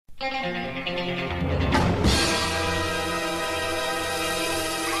Hey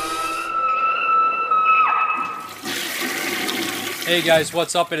guys,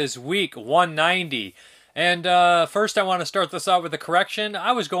 what's up? It is week 190. And first I want to start this out with a correction.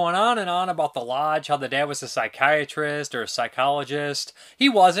 I was going on and on about the Lodge, how the dad was a psychiatrist or a psychologist. He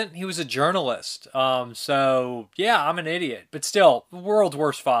wasn't. He was a journalist. So, yeah, I'm an idiot. But still, world's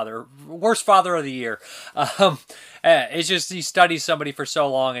worst father. Worst father of the year. It's just he studies somebody for so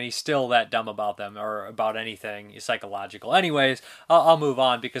long and he's still that dumb about them or about anything psychological. Anyways, I'll move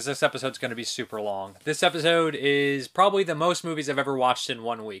on because this episode's going to be super long. This episode is probably the most movies I've ever watched in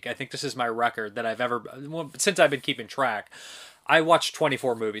 1 week. I think this is my record that I've ever, since I've been keeping track. I watched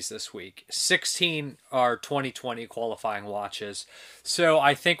 24 movies this week. 16 are 2020 qualifying watches. So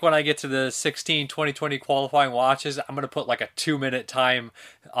I think when I get to the 16 2020 qualifying watches, I'm going to put like a 2-minute time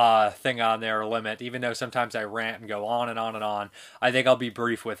thing on there, limit, even though sometimes I rant and go on and on and on. I think I'll be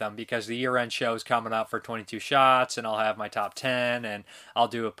brief with them because the year-end show is coming up for 22 shots, and I'll have my top 10, and I'll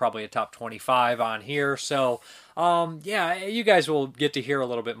do probably a top 25 on here. So, yeah, you guys will get to hear a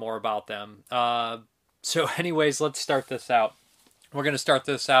little bit more about them. So anyways, let's start this out. We're going to start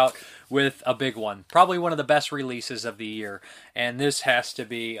this out with a big one. Probably one of the best releases of the year. And this has to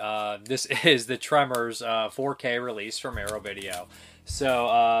be, this is the Tremors 4K release from Arrow Video.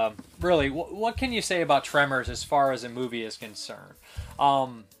 So, really, what can you say about Tremors as far as a movie is concerned?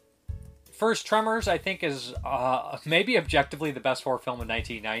 First, Tremors, I think, is maybe objectively the best horror film of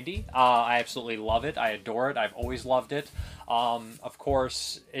 1990. I absolutely love it. I adore it. I've always loved it. Of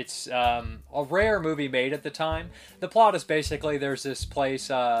course, it's a rare movie made at the time. The plot is basically there's this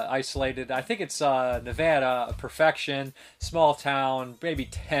place isolated. I think it's Nevada, perfection, small town, maybe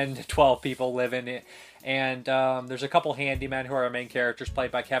 10 to 12 people live in it. And there's a couple handymen who are our main characters,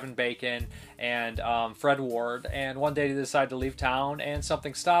 played by Kevin Bacon and Fred Ward. And one day they decide to leave town, and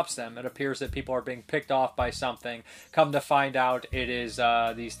something stops them. It appears that people are being picked off by something. Come to find out, it is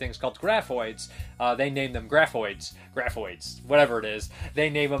these things called graphoids. They name them graphoids, whatever it is.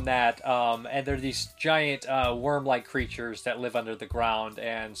 They name them that, and they're these giant worm-like creatures that live under the ground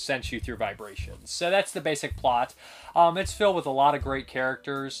and sense you through vibrations. So that's the basic plot. It's filled with a lot of great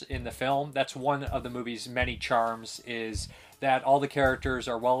characters in the film. That's one of the movie's many charms, is that all the characters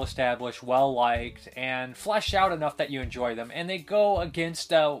are well established, well liked, and fleshed out enough that you enjoy them. And they go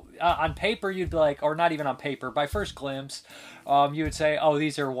against, on paper you'd be like, or not even on paper, by first glimpse, you would say, oh,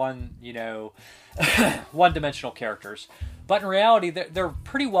 these are one-dimensional characters. But in reality, they're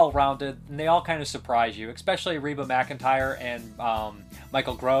pretty well-rounded, and they all kind of surprise you, especially Reba McEntire and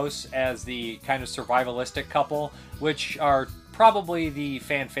Michael Gross as the kind of survivalistic couple, which are probably the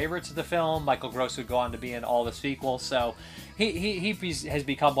fan favorites of the film. Michael Gross would go on to be in all the sequels, so he has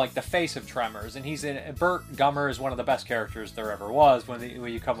become like the face of Tremors, and Burt Gummer is one of the best characters there ever was when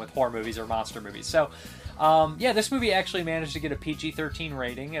you come with horror movies or monster movies. So, yeah, this movie actually managed to get a PG-13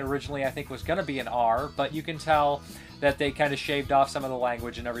 rating. It originally, I think, was going to be an R, but you can tell that they kind of shaved off some of the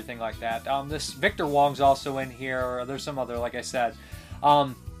language and everything like that. This Victor Wong's also in here. There's some other, like I said.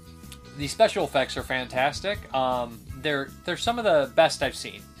 The special effects are fantastic. They're some of the best I've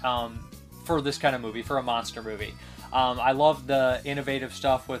seen for this kind of movie, for a monster movie. I love the innovative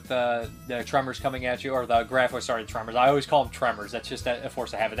stuff with the Tremors coming at you, or the Tremors. I always call them Tremors. That's just a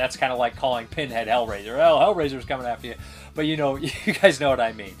force of habit. That's kind of like calling Pinhead Hellraiser. Oh, Hellraiser's coming after you. But you guys know what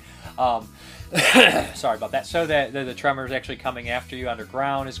I mean. Sorry about that. So the Tremors actually coming after you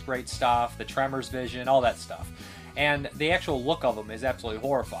underground is great stuff. The Tremors vision, all that stuff. And the actual look of them is absolutely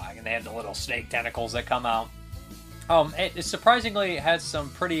horrifying. And they have the little snake tentacles that come out. It surprisingly has some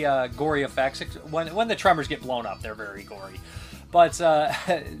pretty gory effects. When the Tremors get blown up, they're very gory. But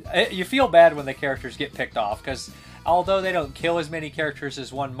you feel bad when the characters get picked off, because although they don't kill as many characters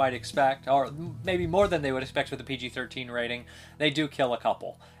as one might expect, or maybe more than they would expect with a PG-13 rating, they do kill a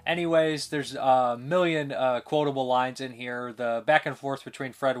couple. Anyways, there's a million quotable lines in here. The back and forth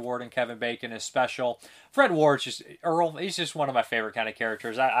between Fred Ward and Kevin Bacon is special. Fred Ward's just Earl. He's just one of my favorite kind of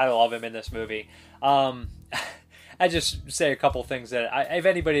characters. I love him in this movie. I just say a couple things that if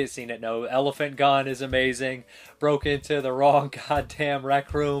anybody has seen it, know. Elephant Gun is amazing. Broke into the wrong goddamn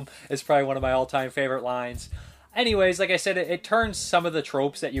rec room is probably one of my all-time favorite lines. Anyways, like I said, it turns some of the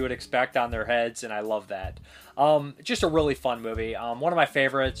tropes that you would expect on their heads, and I love that. Just a really fun movie. One of my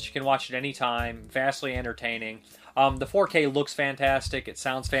favorites. You can watch it anytime. Vastly entertaining. The 4K looks fantastic. It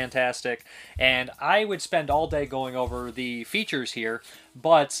sounds fantastic. And I would spend all day going over the features here.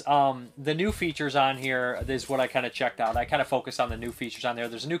 But the new features on here is what I kind of checked out. I kind of focused on the new features on there.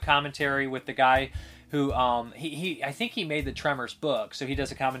 There's a new commentary with the guy who, I think he made the Tremors book. So he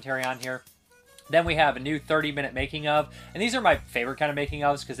does a commentary on here. Then we have a new 30-minute making of, and these are my favorite kind of making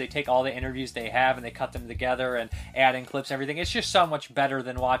ofs because they take all the interviews they have and they cut them together and add in clips and everything. It's just so much better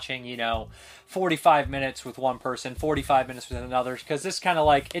than watching, 45 minutes with one person, 45 minutes with another, because this kind of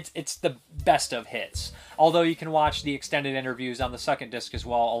like, it's the best of hits. Although you can watch the extended interviews on the second disc as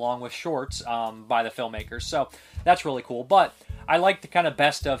well, along with shorts by the filmmakers. So that's really cool. But I like the kind of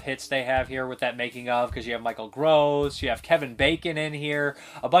best of hits they have here with that making of, because you have Michael Gross, you have Kevin Bacon in here,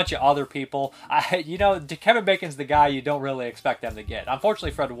 a bunch of other people. Kevin Bacon's the guy you don't really expect them to get.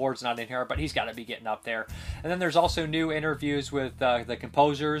 Unfortunately, Fred Ward's not in here, but he's got to be getting up there. And then there's also new interviews with the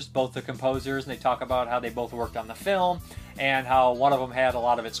composers, both the composers, and they talk about how they both worked on the film, and how one of them had a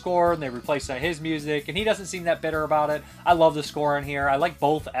lot of it scored, and they replaced some of his music, and he doesn't seem that bitter about it. I love the score in here. I like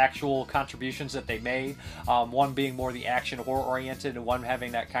both actual contributions that they made, one being more the action horror-oriented, and one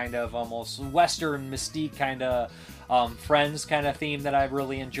having that kind of almost Western mystique kind of Friends kind of theme that I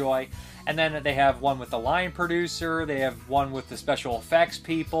really enjoy. And then they have one with the line producer, they have one with the special effects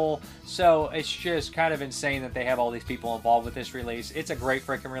people, so it's just kind of insane that they have all these people involved with this release. It's a great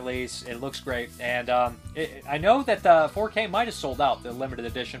freaking release, it looks great, and I know that the 4K might have sold out, the limited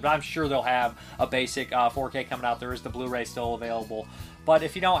edition, but I'm sure they'll have a basic 4K coming out. There is the Blu-ray still available. But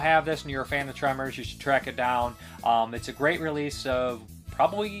if you don't have this and you're a fan of Tremors, you should track it down. It's a great release of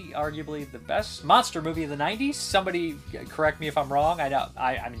probably, arguably, the best monster movie of the 90s. Somebody correct me if I'm wrong.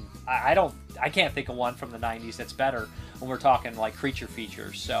 I can't think of one from the 90s that's better when we're talking like creature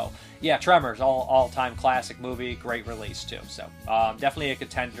features. So yeah, Tremors, all-time classic movie, great release too. So definitely a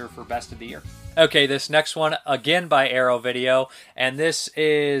contender for best of the year. Okay, this next one again by Arrow Video, and this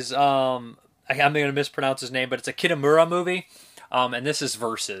is I'm going to mispronounce his name, but it's a Kitamura movie, and this is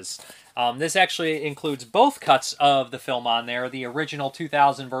Versus. This actually includes both cuts of the film on there. The original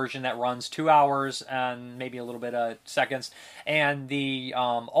 2000 version that runs 2 hours and maybe a little bit of seconds, and the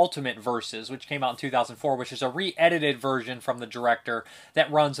Ultimate Versus, which came out in 2004, which is a re-edited version from the director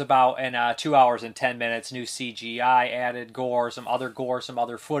that runs about in 2 hours and 10 minutes. New CGI added, some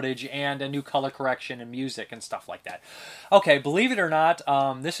other footage, and a new color correction and music and stuff like that. Okay, believe it or not,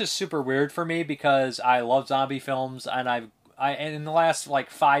 this is super weird for me because I love zombie films, and and in the last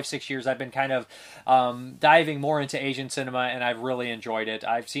 5-6 years, I've been kind of diving more into Asian cinema, and I've really enjoyed it.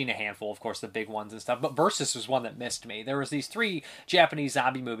 I've seen a handful, of course, the big ones and stuff, but Versus was one that missed me. There was these 3 Japanese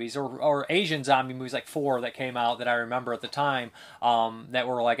zombie movies, or Asian zombie movies, 4 that came out that I remember at the time, that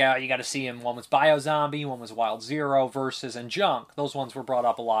were you got to see them. One was Biozombie, one was Wild Zero, Versus, and Junk. Those ones were brought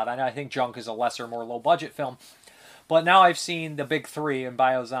up a lot. I think Junk is a lesser, more low-budget film. But now I've seen the big 3 in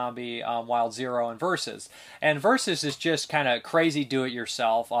Biozombie, Wild Zero, and Versus. And Versus is just kind of crazy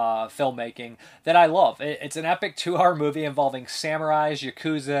do-it-yourself filmmaking that I love. It's an epic 2-hour movie involving samurais,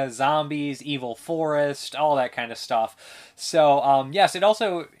 yakuza, zombies, evil forest, all that kind of stuff. So, yes, it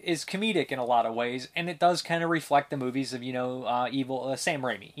also is comedic in a lot of ways, and it does kind of reflect the movies of, evil Sam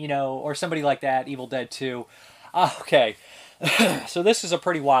Raimi, or somebody like that, Evil Dead 2. Okay, so this is a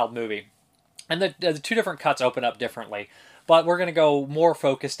pretty wild movie. And the 2 different cuts open up differently. But we're going to go more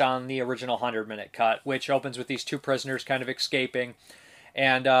focused on the original 100-minute cut, which opens with these 2 prisoners kind of escaping.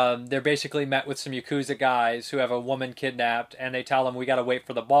 And they're basically met with some Yakuza guys who have a woman kidnapped. And they tell them, we got to wait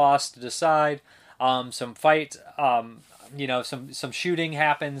for the boss to decide. Some fight, some shooting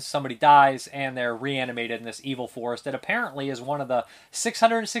happens, somebody dies, and they're reanimated in this evil forest that apparently is one of the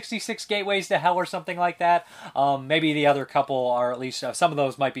 666 gateways to hell or something like that. Maybe the other couple are, at least some of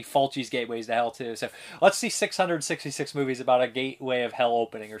those might be Fulci's gateways to hell too. So let's see 666 movies about a gateway of hell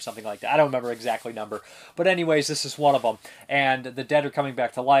opening or something like that. I don't remember exactly number. But anyways, this is one of them. And the dead are coming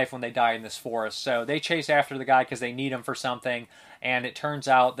back to life when they die in this forest. So they chase after the guy because they need him for something. And it turns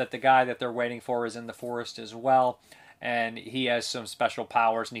out that the guy that they're waiting for is in the forest as well. And he has some special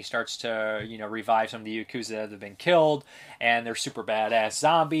powers, and he starts to, revive some of the Yakuza that have been killed, and they're super badass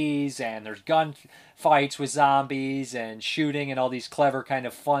zombies, and there's gun fights with zombies, and shooting, and all these clever kind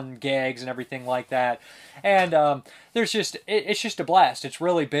of fun gags and everything like that. And it's just a blast. It's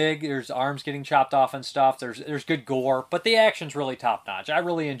really big. There's arms getting chopped off and stuff. There's good gore, but the action's really top notch. I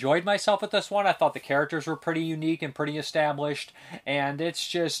really enjoyed myself with this one. I thought the characters were pretty unique and pretty established, and it's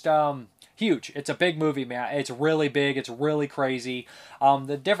just huge. It's a big movie, man. It's really big. It's really crazy.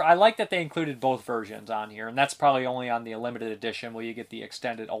 I like that they included both versions on here, and that's probably only on the limited edition where you get the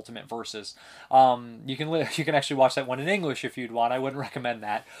extended Ultimate Versus. You can actually watch that one in English if you'd want. I wouldn't recommend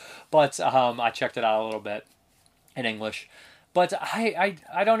that, but I checked it out a little bit in English. But I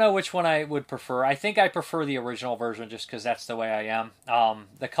don't know which one I would prefer. I think I prefer the original version just because that's the way I am.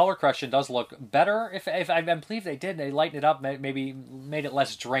 The color correction does look better. If I believe they did. They lightened it up, maybe made it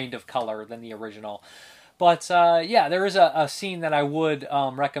less drained of color than the original. But yeah, there is a scene that I would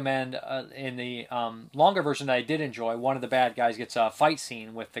recommend in the longer version that I did enjoy. One of the bad guys gets a fight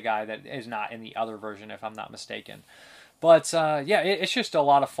scene with the guy that is not in the other version, if I'm not mistaken. But yeah, it's just a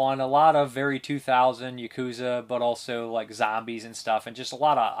lot of fun. A lot of very 2000 Yakuza, but also like zombies and stuff, and just a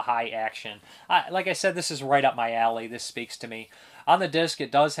lot of high action. Like I said, this is right up my alley. This speaks to me. On the disc,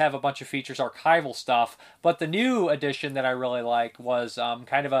 it does have a bunch of features, archival stuff, but the new edition that I really like was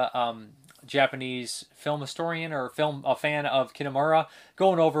kind of a Japanese film historian or a fan of Kinemura,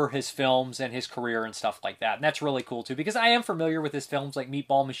 going over his films and his career and stuff like that. And that's really cool too, because I am familiar with his films like not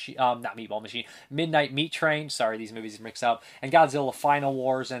Meatball Machine, Midnight Meat Train. Sorry, these movies mix up, and Godzilla Final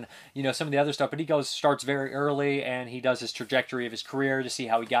Wars, and some of the other stuff. But he starts very early, and he does his trajectory of his career to see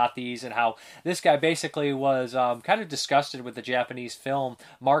how he got these, and how this guy basically was kind of disgusted with the Japanese film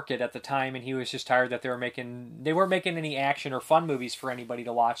market at the time, and he was just tired that they weren't making any action or fun movies for anybody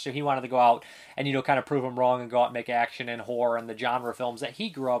to watch. So he wanted to go out and kind of prove them wrong and go out and make action and horror and the genre films that he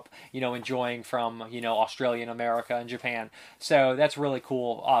grew up enjoying from Australia and America and Japan. So that's a really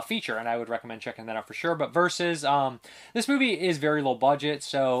cool feature, and I would recommend checking that out for sure. But Versus, this movie is very low budget,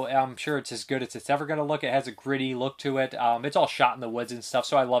 so I'm sure it's as good as it's ever going to look. It has a gritty look to it. It's all shot in the woods and stuff,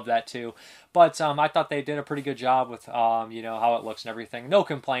 so I love that too. But I thought they did a pretty good job with how it looks and everything. No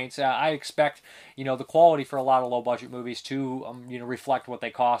complaints. I expect the quality for a lot of low budget movies to reflect what they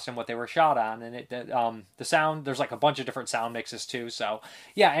cost and what they were shot on, and the sound. There's like a bunch of different sound mixes too. So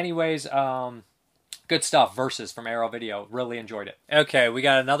yeah. Anyways. Good stuff. Versus from Arrow Video. Really enjoyed it. Okay, we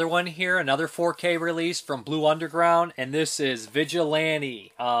got another one here. Another 4K release from Blue Underground. And this is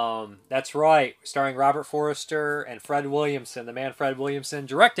Vigilante. That's right. Starring Robert Forster and Fred Williamson. The man Fred Williamson.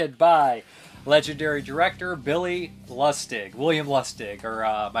 Directed by legendary director Billy Lustig. William Lustig.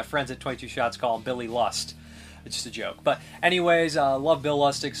 Or my friends at 22 Shots call him Billy Lust. It's just a joke. But anyways, love Bill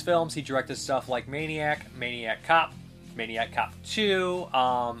Lustig's films. He directed stuff like Maniac, Maniac Cop, Maniac Cop 2,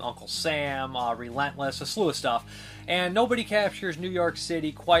 Uncle Sam, Relentless, a slew of stuff. And nobody captures New York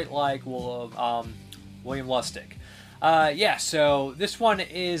City quite like William Lustig. Yeah, so this one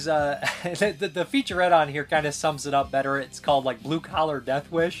is, the featurette on here kind of sums it up better. It's called like Blue Collar Death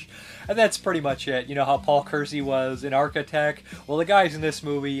Wish. And that's pretty much it. You know how Paul Kersey was in Architect? Well, the guys in this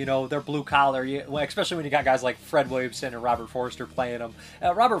movie, they're blue collar, especially when you got guys like Fred Williamson and Robert Forster playing them.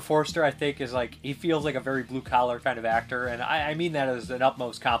 Robert Forster, I think, is he feels like a very blue collar kind of actor, and I mean that as an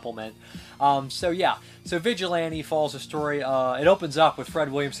utmost compliment. So yeah, so Vigilante follows a story. It opens up with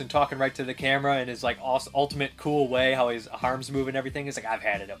Fred Williamson talking right to the camera in his ultimate cool way, how his arms move and everything. He's like, I've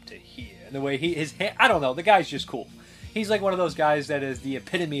had it up to here. And the way I don't know, the guy's just cool. He's like one of those guys that is the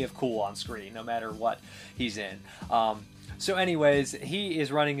epitome of cool on screen, no matter what he's in. So anyways, he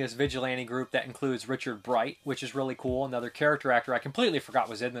is running this vigilante group that includes Richard Bright, which is really cool. Another character actor I completely forgot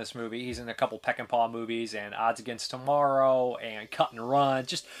was in this movie. He's in a couple Peck and Paw movies and Odds Against Tomorrow and Cut and Run.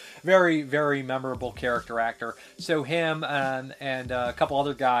 Just very, very memorable character actor. So him and a couple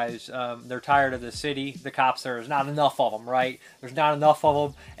other guys, they're tired of the city. The cops, there's not enough of them, right? There's not enough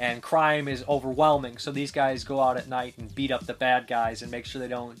of them, and crime is overwhelming. So these guys go out at night and beat up the bad guys and make sure they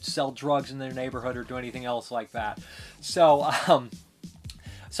don't sell drugs in their neighborhood or do anything else like that. So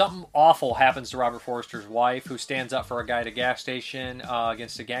something awful happens to Robert Forster's wife, who stands up for a guy at a gas station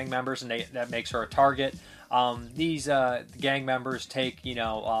against the gang members, and that makes her a target. These gang members take,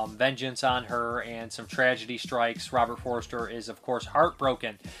 vengeance on her, and some tragedy strikes. Robert Forster is, of course,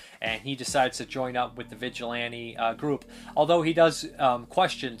 heartbroken, and he decides to join up with the vigilante group. Although he does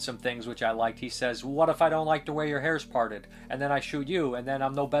question some things, which I liked. He says, what if I don't like the way your hair's parted? And then I shoot you, and then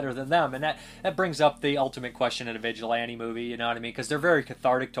I'm no better than them. And that brings up the ultimate question in a vigilante movie, you know what I mean? Because they're very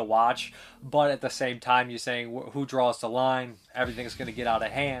cathartic to watch, but at the same time, you're saying, who draws the line? Everything's going to get out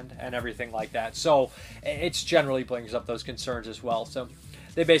of hand, and everything like that. So it generally brings up those concerns as well. So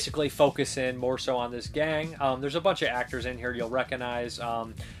they basically focus in more so on this gang. There's a bunch of actors in here you'll recognize,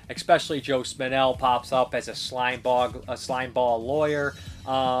 especially Joe Spinell pops up as a slimeball lawyer.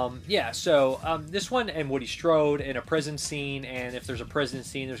 This one and Woody Strode in a prison scene, and if there's a prison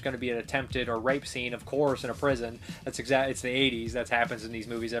scene, there's going to be an attempted or rape scene, of course, in a prison. It's the 80s. That happens in these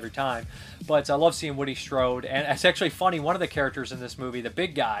movies every time. But I love seeing Woody Strode, and it's actually funny. One of the characters in this movie, the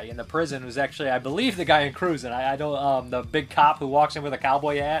big guy in the prison, was actually, I believe, the guy in Cruising. I don't the big cop who walks in with a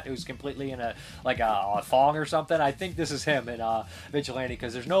cowboy hat, who's completely in a thong or something. I think this is him in Vigilante,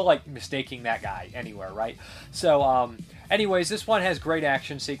 because there's no mistaking that guy anywhere, right? So Anyways, this one has great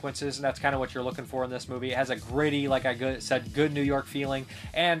action sequences, and that's kind of what you're looking for in this movie. It has a gritty, like I said, good New York feeling.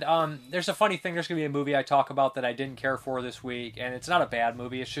 And there's a funny thing. There's going to be a movie I talk about that I didn't care for this week, and it's not a bad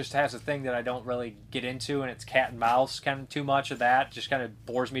movie. It just has a thing that I don't really get into, and it's cat and mouse, kind of too much of that. Just kind of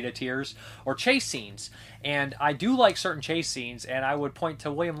bores me to tears. Or chase scenes. And I do like certain chase scenes, and I would point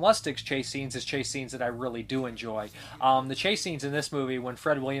to William Lustig's chase scenes as chase scenes that I really do enjoy. The chase scenes in this movie, when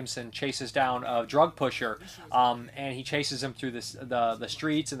Fred Williamson chases down a drug pusher, and he chases him through the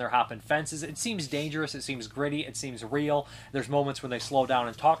streets, and they're hopping fences, it seems dangerous, it seems gritty, it seems real. There's moments when they slow down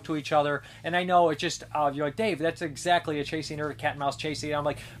and talk to each other, and I know it just, you're like, Dave, that's exactly a chase scene or a cat and mouse chase scene. I'm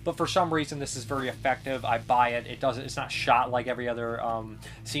like, but for some reason this is very effective. I buy it. It's not shot like every other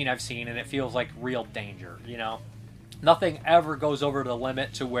scene I've seen, and it feels like real danger. You know, nothing ever goes over the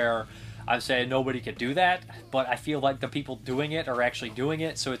limit to where I'm saying nobody could do that, but I feel like the people doing it are actually doing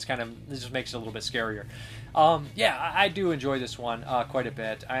it, so it just makes it a little bit scarier. Yeah, I do enjoy this one quite a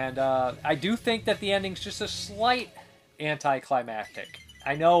bit, and I do think that the ending's just a slight anticlimactic.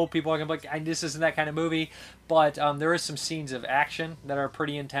 I know people are going to be like, this isn't that kind of movie, but there is some scenes of action that are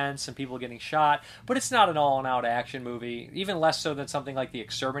pretty intense and people getting shot, but it's not an all-out action movie, even less so than something like The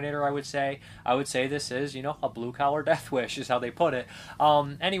Exterminator, I would say. I would say this is, a blue-collar death wish is how they put it.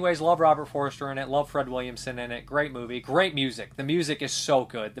 Anyways, love Robert Forster in it, love Fred Williamson in it, great movie, great music. The music is so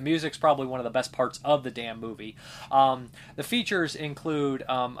good. The music's probably one of the best parts of the damn movie. The features include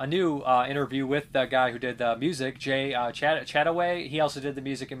a new interview with the guy who did the music, Jay Chataway. He also did the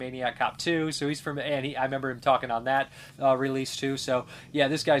music in Maniac Cop 2, so I remember him talking on that release too. So yeah,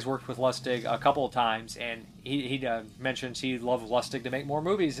 this guy's worked with Lustig a couple of times, and he mentions he'd love Lustig to make more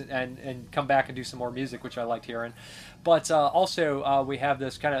movies and come back and do some more music, which I liked hearing. But also we have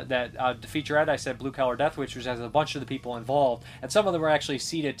this kind of that featurette I said, Blue Collar Death Wish, which has a bunch of the people involved, and some of them are actually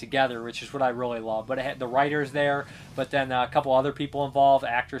seated together, which is what I really love. But it had the writers there, but then a couple other people involved,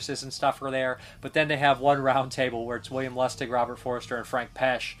 actresses and stuff are there. But then they have one round table where it's William Lustig, Robert Forster, and Frank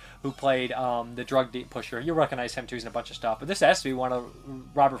Pesh, who played the drug pusher. You'll recognize him too. He's in a bunch of stuff. But this has to be one of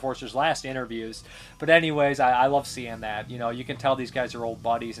Robert Forster's last interviews. But anyways, I love seeing that. You can tell these guys are old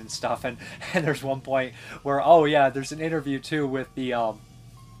buddies and stuff. And there's one point where, there's an interview too with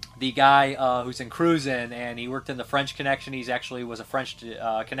the guy who's in Cruisin', and he worked in the French Connection. He's actually was a French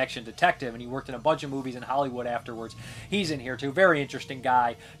Connection detective, and he worked in a bunch of movies in Hollywood afterwards. He's in here too. Very interesting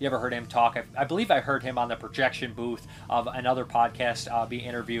guy. You ever heard him talk? I believe I heard him on the projection booth of another podcast be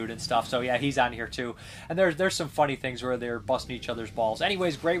interviewed and stuff. So yeah, he's on here too. And there's some funny things where they're busting each other's balls.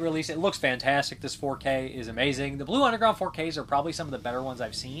 Anyways, great release. It looks fantastic. This 4K is amazing. The Blue Underground 4Ks are probably some of the better ones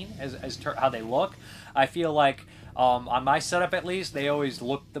I've seen as how they look. I feel like on my setup, at least, they always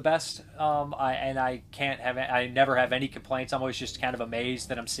look the best. I never have any complaints. I'm always just kind of amazed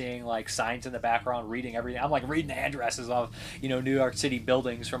that I'm seeing like signs in the background, reading everything. I'm like reading the addresses of New York City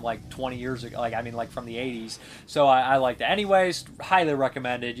buildings from like 20 years ago, like from the 80s. So I like that. Anyways, highly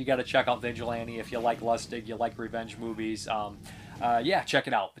recommended. You got to check out Vigilante if you like Lustig, you like revenge movies. Yeah, check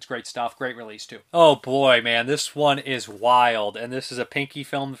it out. It's great stuff. Great release, too. Oh, boy, man. This one is wild. And this is a Pinky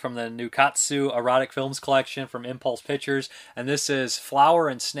film from the Nukatsu Erotic Films Collection from Impulse Pictures. And this is Flower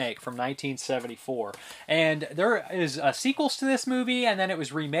and Snake from 1974. And there is sequels to this movie, and then it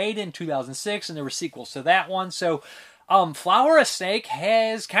was remade in 2006, and there were sequels to that one. So Flower and Snake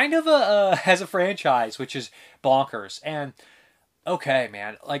has kind of has a franchise, which is bonkers. And okay,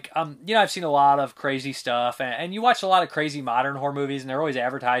 man. Like, I've seen a lot of crazy stuff, and you watch a lot of crazy modern horror movies, and they're always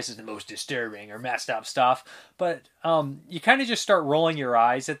advertised as the most disturbing or messed up stuff. But you kind of just start rolling your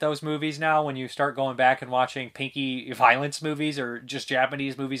eyes at those movies now when you start going back and watching pinky violence movies or just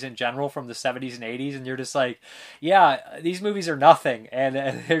Japanese movies in general from the 70s and 80s, and you're just like, yeah, these movies are nothing, and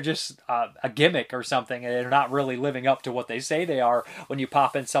they're just a gimmick or something, and they're not really living up to what they say they are when you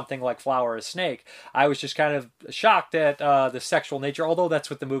pop in something like Flower or Snake. I was just kind of shocked at the sexual nature, although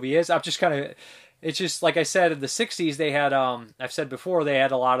that's what the movie is. I'm just kind of... It's just, like I said, in the 60s, they had, I've said before, they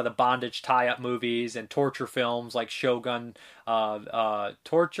had a lot of the bondage tie-up movies and torture films like Shogun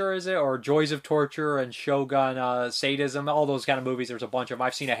Torture, is it? Or Joys of Torture and Shogun Sadism, all those kind of movies. There's a bunch of them.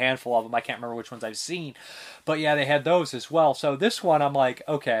 I've seen a handful of them. I can't remember which ones I've seen. But yeah, they had those as well. So this one, I'm like,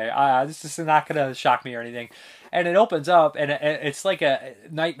 okay, this is not going to shock me or anything. And it opens up, and it's like a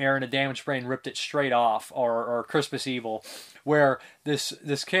nightmare and a damaged brain ripped it straight off, or Christmas Evil, where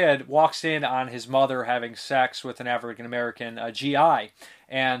this kid walks in on his mother having sex with an African-American GI,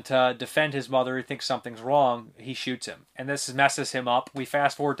 and to defend his mother, he thinks something's wrong, he shoots him. And this messes him up. We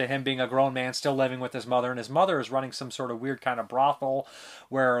fast forward to him being a grown man, still living with his mother, and his mother is running some sort of weird kind of brothel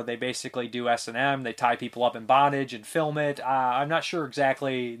where they basically do S&M, they tie people up in bondage and film it. I'm not sure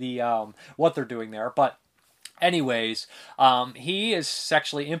exactly the what they're doing there, but Anyways, he is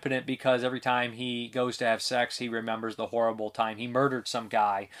sexually impotent because every time he goes to have sex, he remembers the horrible time he murdered some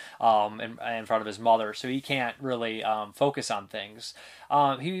guy in front of his mother, so he can't really focus on things.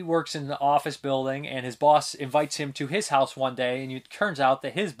 He works in the office building, and his boss invites him to his house one day, and it turns out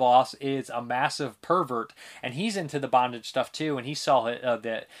that his boss is a massive pervert, and he's into the bondage stuff too, and he saw it,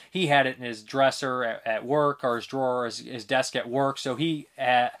 that he had it in his dresser at work, or his drawer, or his desk at work, so he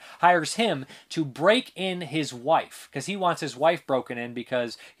hires him to break in his wife, because he wants his wife broken in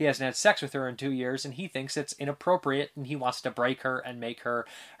because he hasn't had sex with her in 2 years, and he thinks it's inappropriate, and he wants to break her and make her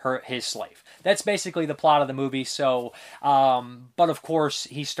his slave. That's basically the plot of the movie. So, but of course,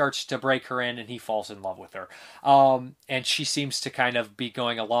 he starts to break her in, and he falls in love with her. And she seems to kind of be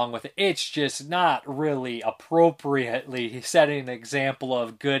going along with it. It's just not really appropriately setting an example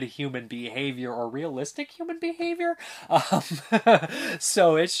of good human behavior or realistic human behavior.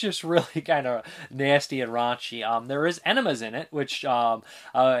 So it's just really kind of nasty and raunchy. There is enemas in it, which had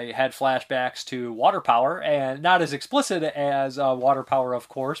flashbacks to water power, and not as explicit as water power, of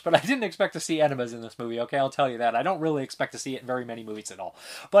course, but I didn't expect to see enemas in this movie, okay? I'll tell you that. I don't really expect to see it in very many movies at all.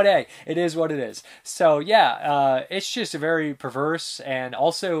 But hey, it is what it is. So yeah, it's just very perverse, and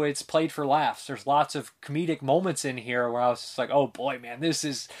also it's played for laughs. There's lots of comedic moments in here where I was just like, oh boy, man, this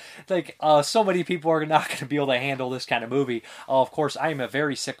is like, so many people are not going to be able to handle this kind of movie. Of course, I am a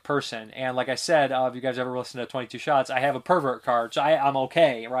very sick person, and like I said, if you guys ever listen to 22 Shots, I have a pervert card, so I'm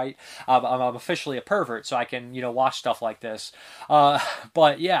okay, right? I'm officially a pervert, so I can, watch stuff like this.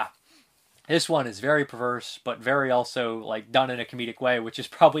 But yeah, this one is very perverse, but very also like done in a comedic way, which is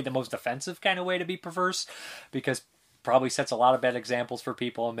probably the most offensive kind of way to be perverse, because probably sets a lot of bad examples for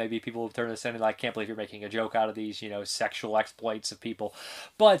people, and maybe people will turn this in and like, I can't believe you're making a joke out of these, sexual exploits of people.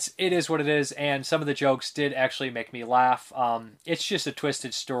 But it is what it is, and some of the jokes did actually make me laugh. It's just a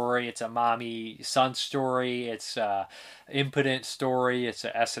twisted story. It's a mommy-son story. It's a impotent story. It's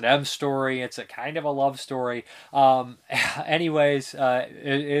a S&M story. It's a kind of a love story. Anyways, it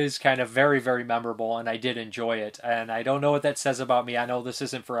is kind of very, very memorable, and I did enjoy it. And I don't know what that says about me. I know this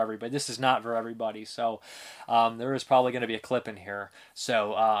isn't for everybody. This is not for everybody. So there is probably going to be a clip in here,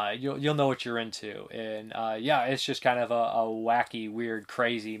 so you'll know what you're into. And yeah, it's just kind of a wacky, weird,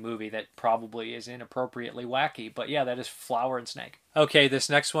 crazy movie that probably is inappropriately wacky. But yeah, that is Flower and Snake. Okay, this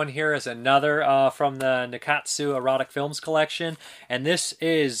next one here is another from the Nikatsu Erotic Films collection, and this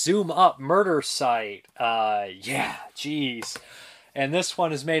is Zoom Up Murder Site. Yeah, jeez. And this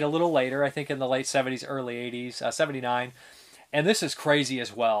one is made a little later, I think in the late 70s, early 80s, 79. And this is crazy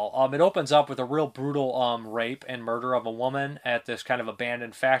as well. It opens up with a real brutal rape and murder of a woman at this kind of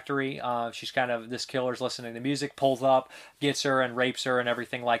abandoned factory. This killer's listening to music, pulls up, gets her and rapes her and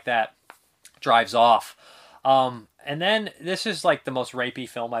everything like that. Drives off. And then this is like the most rapey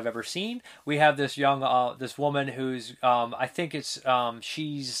film I've ever seen. We have this this woman who's, I think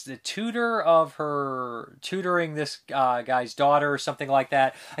she's the tutor of her, tutoring this guy's daughter or something like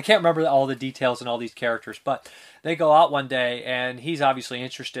that. I can't remember all the details and all these characters, but they go out one day and he's obviously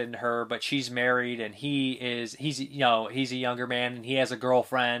interested in her, but she's married and he's a younger man and he has a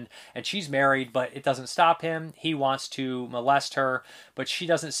girlfriend and she's married, but it doesn't stop him. He wants to molest her, but she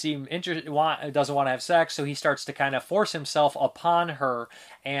doesn't seem doesn't want to have sex, so he starts to kind of force himself upon her,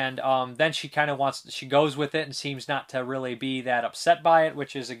 and then she goes with it and seems not to really be that upset by it,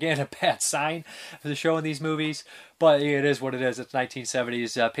 which is again a bad sign for the show in these movies. But it is what it is. It's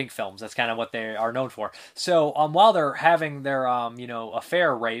 1970s pink films. That's kind of what they are known for. So while they're having their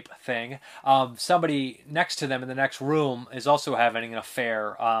affair rape thing, somebody next to them in the next room is also having an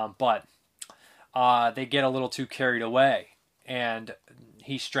affair, but they get a little too carried away, and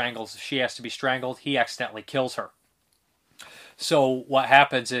she has to be strangled. He accidentally kills her. So what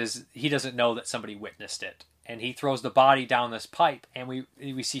happens is he doesn't know that somebody witnessed it, and he throws the body down this pipe, and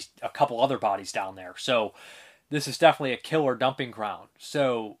we see a couple other bodies down there. So this is definitely a killer dumping ground.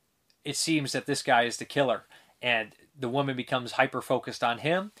 So it seems that this guy is the killer, and the woman becomes hyper-focused on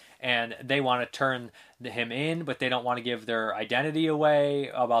him, and they want to turn him in, but they don't want to give their identity away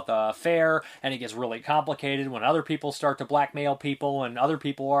about the affair, and it gets really complicated when other people start to blackmail people, and other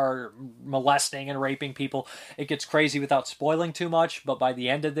people are molesting and raping people. It gets crazy without spoiling too much, but by the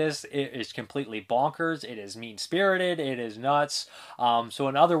end of this, it is completely bonkers. It is mean-spirited. It is nuts. So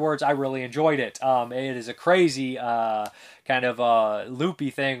in other words, I really enjoyed it. It is a crazy kind of a loopy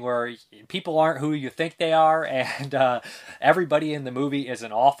thing where people aren't who you think they are, and everybody in the movie is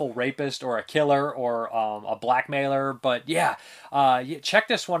an awful terrible rapist or a killer or a blackmailer. But yeah, check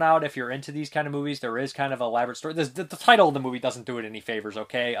this one out if you're into these kind of movies. There is kind of an elaborate story. The title of the movie doesn't do it any favors,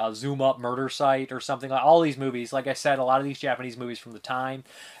 okay? Zoom Up Murder Site or something like all these movies. Like I said, a lot of these Japanese movies from the time,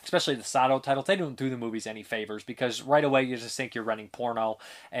 especially the Sato titles, they don't do the movies any favors because right away you just think you're renting porno.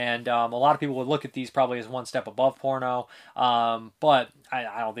 And a lot of people would look at these probably as one step above porno. But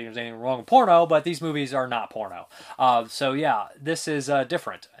I don't think there's anything wrong with porno, but these movies are not porno. So yeah, this is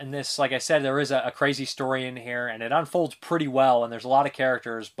different. And this, like I said, there is a crazy story in here, and it unfolds pretty well, and there's a lot of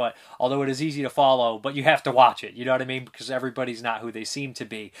characters, but although it is easy to follow, but you have to watch it, you know what I mean? Because everybody's not who they seem to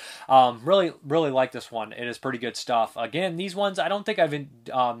be. Really, really like this one. It is pretty good stuff. Again, these ones, I don't think I've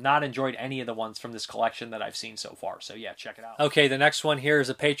not enjoyed any of the ones from this collection that I've seen so far. So yeah, check it out. Okay, the next one here is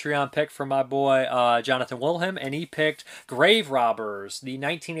a Patreon pick from my boy Jonathan Wilhelm, and he picked Grave Robbers, the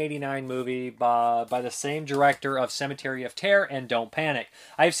 1989 movie by the same director of Cemetery of Terror and Don't Panic.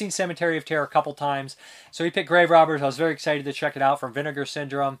 I've seen Cemetery of Terror a couple times, so he picked Grave Robbers. I was very excited to check it out from Vinegar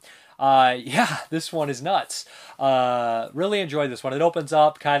Syndrome. Yeah, this one is nuts. Really enjoyed this one. It opens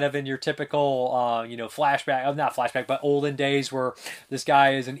up kind of in your typical, flashback, not flashback, but olden days where this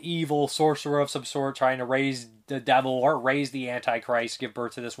guy is an evil sorcerer of some sort trying to raise the devil or raise the Antichrist, give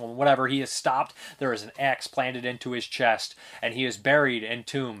birth to this woman, whatever. He is stopped. There is an axe planted into his chest, and he is buried,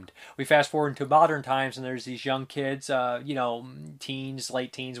 entombed. We fast forward into modern times, and there's these young kids, teens,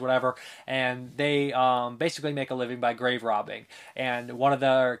 late teens, whatever, and they basically make a living by grave robbing. And one of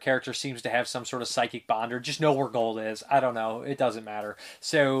the characters seems to have some sort of psychic bond, or just know where gold is. I don't know. It doesn't matter.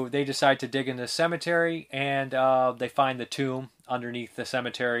 So they decide to dig into the cemetery, and they find the tomb underneath the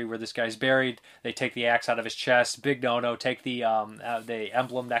cemetery where this guy's buried. They take the axe out of his chest. Big no-no. Take the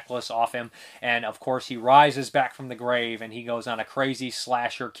emblem necklace off him. And, of course, he rises back from the grave, and he goes on a crazy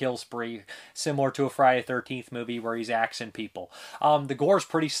slasher kill spree, similar to a Friday the 13th movie where he's axing people. The gore's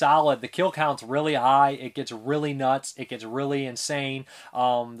pretty solid. The kill count's really high. It gets really nuts. It gets really insane.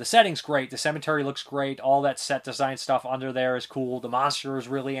 The setting's great. The cemetery looks great. All that set design stuff under there is cool. The monster is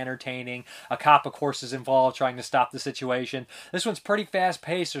really entertaining. A cop, of course, is involved trying to stop the situation. This one's pretty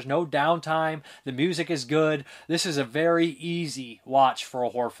fast-paced. There's no downtime. The music is good. This is a very easy watch for a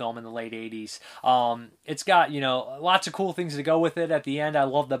horror film in the late 80s. It's got, lots of cool things to go with it. At the end, I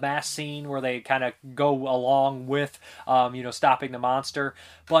love the mass scene where they kind of go along with, stopping the monster.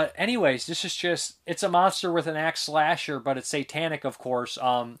 But anyways, this is just, it's a monster with an axe slasher, but it's satanic, of course.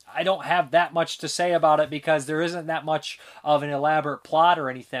 I don't have that much to say about it because there isn't that much of an elaborate plot or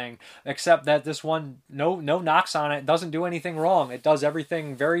anything, except that this one, no knocks on it, doesn't do anything wrong. It does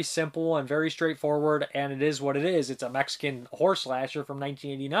everything very simple and very straightforward, and it is what it is. It's a Mexican horror slasher from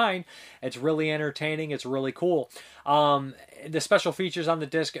 1989. It's really entertaining. It's really cool. The special features on the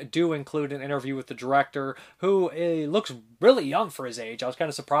disc do include an interview with the director, who looks really young for his age. I was kind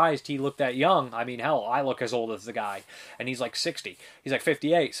of surprised he looked that young. I mean, hell, I look as old as the guy, and he's like 60. He's like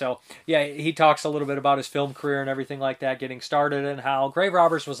 58. So, yeah, he talks a little bit about his film career and everything like that, getting started, and how Grave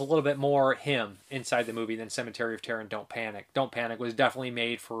Robbers was a little bit more him inside the movie than Cemetery of Terror and Don't Panic. Don't Panic was definitely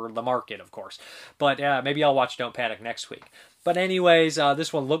made for the market, of course. But maybe I'll watch Don't Panic next week. But anyways,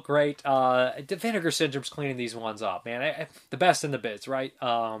 this one looked great. Vinegar Syndrome's cleaning these ones up, man. The best in the biz, right?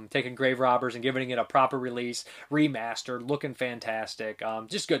 Taking Grave Robbers and giving it a proper release, remastered, looking fantastic.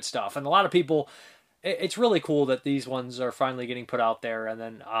 Just good stuff. And a lot of people, it's really cool that these ones are finally getting put out there, and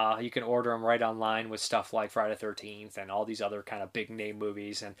then you can order them right online with stuff like Friday the 13th and all these other kind of big name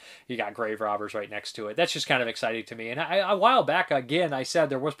movies, and you got Grave Robbers right next to it. That's just kind of exciting to me. And a while back, again, I said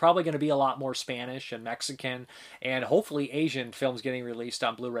there was probably going to be a lot more Spanish and Mexican and hopefully Asian films getting released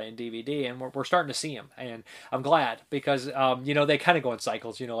on Blu-ray and DVD, and we're starting to see them, and I'm glad because, they kind of go in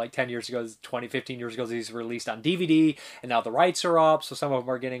cycles, like 10 years ago, 20, 15 years ago, these were released on DVD, and now the rights are up, so some of them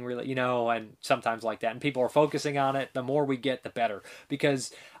are getting really, and sometimes like that, and people are focusing on it. The more we get, the better,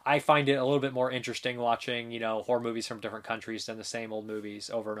 because I find it a little bit more interesting watching, horror movies from different countries than the same old movies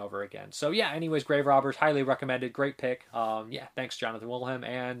over and over again. So yeah, anyways, Grave Robbers, highly recommended, great pick. Thanks Jonathan Wilhelm,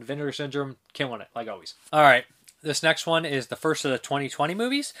 and Vinegar Syndrome, killing it, like always. All right, this next one is the first of the 2020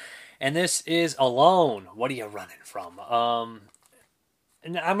 movies, and this is Alone. What are you running from?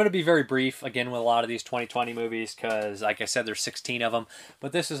 And I'm going to be very brief, again, with a lot of these 2020 movies, because, like I said, there's 16 of them.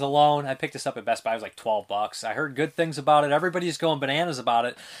 But this is Alone. I picked this up at Best Buy. It was like $12. I heard good things about it. Everybody's going bananas about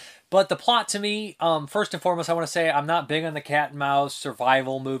it. But the plot, to me, first and foremost, I want to say I'm not big on the cat and mouse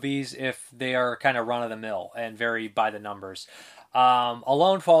survival movies if they are kind of run-of-the-mill and very by the numbers.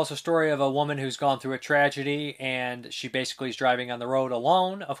 Alone follows a story of a woman who's gone through a tragedy, and she basically is driving on the road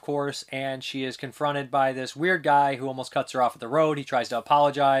alone, of course, and she is confronted by this weird guy who almost cuts her off at the road. He tries to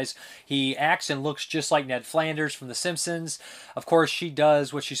apologize. He acts and looks just like Ned Flanders from The Simpsons. Of course, she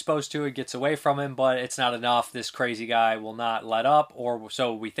does what she's supposed to and gets away from him, but it's not enough. This crazy guy will not let up, or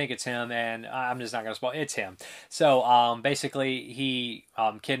so we think it's him, and I'm just not going to spoil. It's him. So basically, he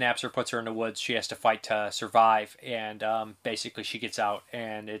kidnaps her, puts her in the woods. She has to fight to survive, and basically she gets out,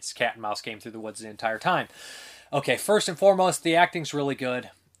 and it's cat and mouse game through the woods the entire time. Okay, first and foremost, the acting's really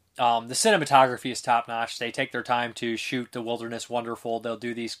good. The cinematography is top notch. They take their time to shoot the wilderness wonderful. They'll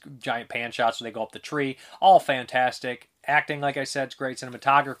do these giant pan shots where they go up the tree. All fantastic. Acting, like I said, is great.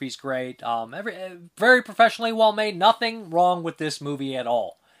 Cinematography's great. Very professionally well made. Nothing wrong with this movie at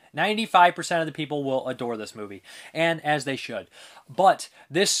all. 95% of the people will adore this movie, and as they should. But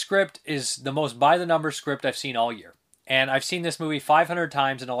this script is the most by-the-numbers script I've seen all year. And I've seen this movie 500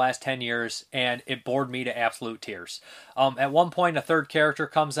 times in the last 10 years, and it bored me to absolute tears. At one point, a third character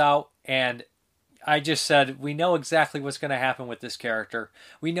comes out, and I just said, we know exactly what's going to happen with this character.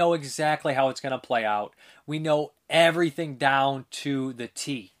 We know exactly how it's going to play out. We know everything down to the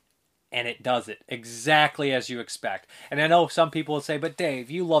T. And it does it exactly as you expect. And I know some people would say, but Dave,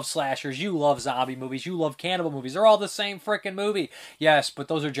 you love slashers, you love zombie movies, you love cannibal movies. They're all the same freaking movie. Yes, but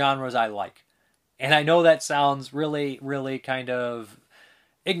those are genres I like. And I know that sounds really, really kind of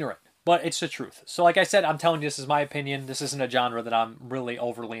ignorant, but it's the truth. So like I said, I'm telling you, this is my opinion. This isn't a genre that I'm really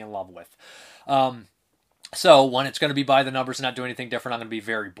overly in love with. So when it's going to be by the numbers and not do anything different, I'm going to be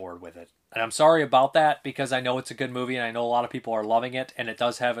very bored with it. And I'm sorry about that, because I know it's a good movie and I know a lot of people are loving it, and it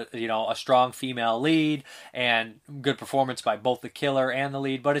does have a strong female lead and good performance by both the killer and the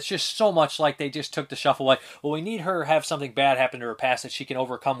lead, but it's just so much like they just took the shuffle away. Well, we need her to have something bad happen to her past that she can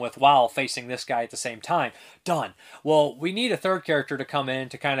overcome with while facing this guy at the same time. Done. Well, we need a third character to come in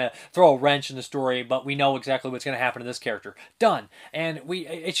to kind of throw a wrench in the story, but we know exactly what's going to happen to this character. Done. And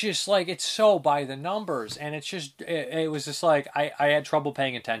it's just like, it's so by the numbers, and it's just, it was just like, I had trouble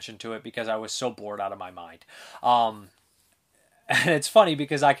paying attention to it because I was so bored out of my mind. And it's funny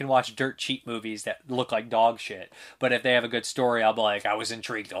because I can watch dirt cheap movies that look like dog shit, but if they have a good story, I'll be like, I was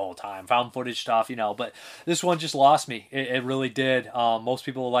intrigued the whole time. Found footage stuff, but this one just lost me. It really did. Most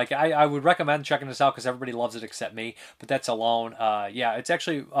people like it. I would recommend checking this out because everybody loves it except me, but that's Alone. Yeah, it's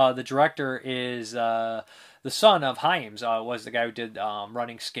actually, the director is the son of Hyams, was the guy who did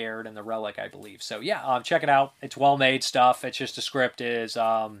Running Scared and The Relic, I believe. So yeah, check it out. It's well-made stuff. It's just the script is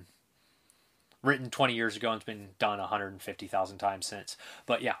written 20 years ago and it's been done 150,000 times since.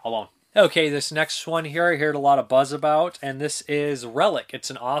 But yeah, Alone. Okay, this next one here I heard a lot of buzz about, and this is Relic. It's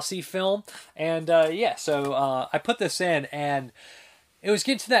an Aussie film, and so I put this in, and it was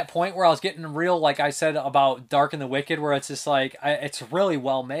getting to that point where I was getting real, like I said about Dark and the Wicked, where it's just like, it's really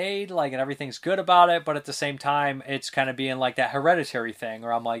well made, like, and everything's good about it, but at the same time, it's kind of being like that Hereditary thing,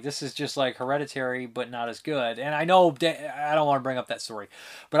 where I'm like, this is just like Hereditary, but not as good. And I know, I don't want to bring up that story,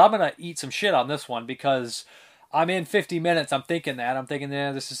 but I'm going to eat some shit on this one, because I'm in 50 minutes, I'm thinking,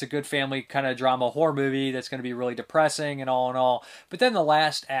 this is a good family kind of drama horror movie that's going to be really depressing and all in all. But then the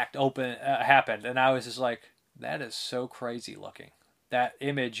last act happened, and I was just like, that is so crazy looking. That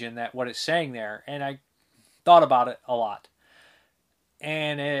image and that what it's saying there, and I thought about it a lot,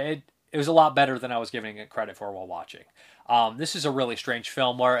 and it was a lot better than I was giving it credit for while watching. This is a really strange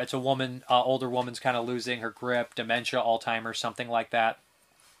film where it's a woman, older woman's kind of losing her grip, dementia, Alzheimer's, something like that,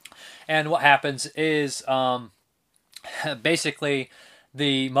 and what happens is basically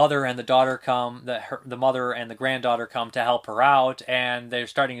the mother and the daughter come, the mother and the granddaughter come to help her out, and they're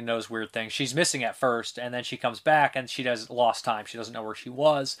starting to notice weird things. She's missing at first, and then she comes back, and she does lost time. She doesn't know where she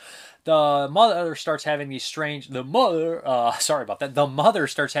was. The mother starts having these strange... The mother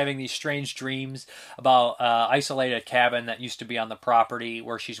starts having these strange dreams about isolated cabin that used to be on the property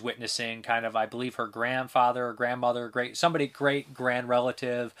where she's witnessing kind of, I believe, her grandfather or grandmother, great-grand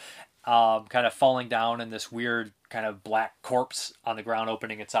relative, kind of falling down in this weird kind of black corpse on the ground,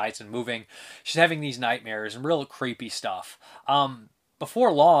 opening its eyes and moving. She's having these nightmares and real creepy stuff.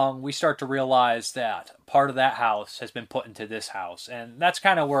 Before long, we start to realize that part of that house has been put into this house, and that's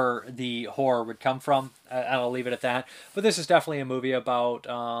kind of where the horror would come from. I'll leave it at that. But this is definitely a movie about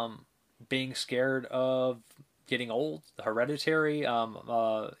being scared of getting old, the Hereditary,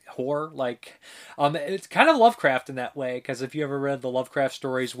 horror, it's kind of Lovecraft in that way, because if you ever read the Lovecraft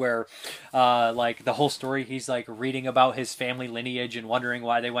stories where, the whole story, he's, reading about his family lineage and wondering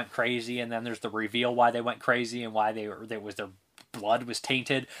why they went crazy, and then there's the reveal why they went crazy and why their blood was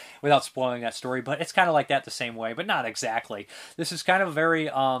tainted, without spoiling that story, but it's kind of like that the same way, but not exactly. This is kind of a very,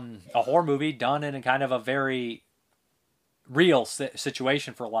 a horror movie done in a kind of a very real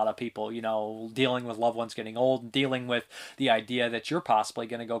situation for a lot of people, you know, dealing with loved ones getting old, dealing with the idea that you're possibly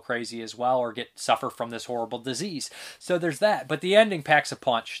going to go crazy as well or suffer from this horrible disease. So there's that. But the ending packs a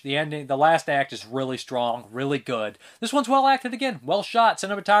punch. The last act is really strong, really good. This one's well acted again, well shot.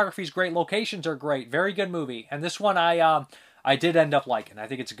 Cinematography's great, locations are great, very good movie. And this one I did end up liking. I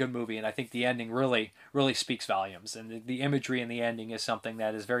think it's a good movie, and I think the ending really, really speaks volumes. And the imagery in the ending is something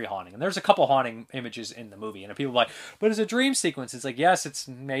that is very haunting. And there's a couple haunting images in the movie, and people are like, but it's a dream sequence. It's like, yes, it's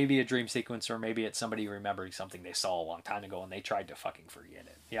maybe a dream sequence, or maybe it's somebody remembering something they saw a long time ago and they tried to fucking forget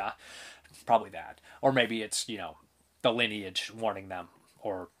it. Yeah, probably that. Or maybe it's, you know, the lineage warning them,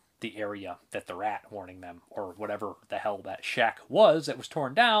 or the area that they're at warning them, or whatever the hell that shack was that was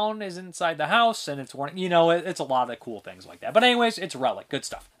torn down is inside the house and it's warning, you know, it's a lot of cool things like that. But anyways, it's a relic. Good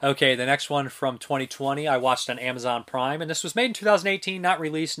stuff. Okay, the next one from 2020 I watched on Amazon Prime, and this was made in 2018, not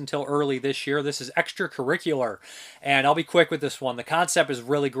released until early this year. This is Extracurricular, and I'll be quick with this one. The concept is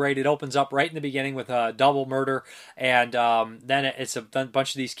really great. It opens up right in the beginning with a double murder, and then it's a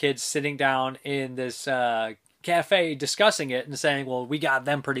bunch of these kids sitting down in this cafe discussing it and saying, well, we got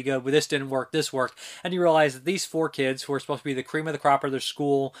them pretty good, but this didn't work, this worked. And you realize that these 4 kids who are supposed to be the cream of the crop of their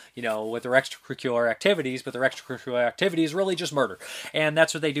school, you know, with their extracurricular activities, but their extracurricular activity is really just murder. And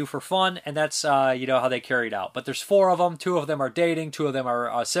that's what they do for fun, and that's, you know, how they carry it out. But there's 4 of them, 2 of them are dating, 2 of them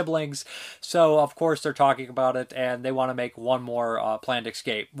are siblings. So, of course, they're talking about it, and they want to make one more planned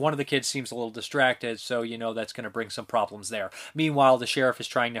escape. One of the kids seems a little distracted, so, you know, that's going to bring some problems there. Meanwhile, the sheriff is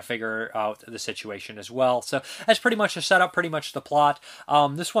trying to figure out the situation as well. So, that's pretty much the setup, pretty much the plot.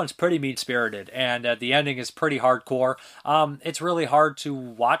 This one's pretty mean-spirited, and the ending is pretty hardcore. It's really hard to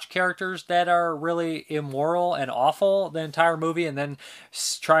watch characters that are really immoral and awful the entire movie, and then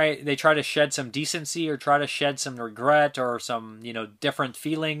they try to shed some decency or try to shed some regret or some, you know, different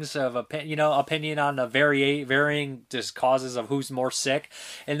feelings of opinion on the varying just causes of who's more sick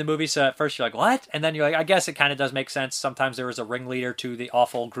in the movie. So at first you're like, what? And then you're like, I guess it kind of does make sense. Sometimes there is a ringleader to the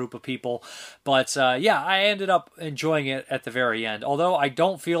awful group of people, but yeah, I ended up enjoying it at the very end. Although I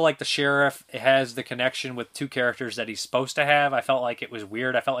don't feel like the sheriff has the connection with 2 characters that he's supposed to have. I felt like it was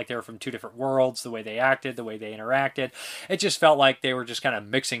weird. I felt like they were from 2 different worlds, the way they acted, the way they interacted. It just felt like they were just kind of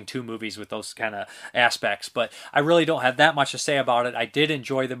mixing 2 movies with those kind of aspects. But I really don't have that much to say about it. I did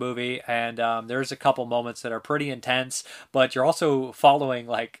enjoy the movie, and there's a couple moments that are pretty intense, but you're also following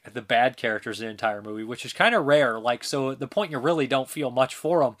like the bad characters in the entire movie, which is kind of rare. Like, so at the point you really don't feel much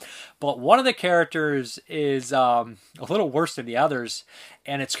for them. But one of the characters is a little worse than the others,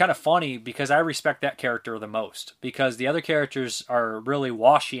 and it's kind of funny because I respect that character the most, because the other characters are really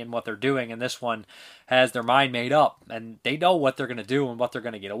washy in what they're doing, and this one has their mind made up, and they know what they're going to do and what they're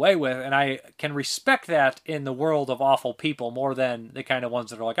going to get away with, and I can respect that in the world of awful people more than the kind of ones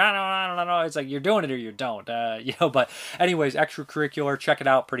that are like, I don't know, it's like you're doing it or you don't, you know. But anyways, Extracurricular, check it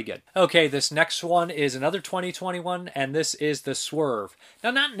out, pretty good. Okay, this next one is another 2021, and this is The Swerve.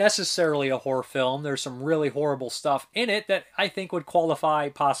 Now, not necessarily a horror film. There's some really horrible stuff in it that I think would qualify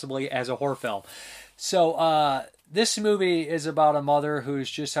possibly as a horror film. So, this movie is about a mother who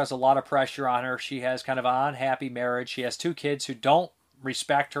just has a lot of pressure on her. She has kind of an unhappy marriage. She has 2 kids who don't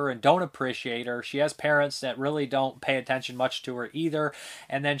respect her and don't appreciate her. She has parents that really don't pay attention much to her either.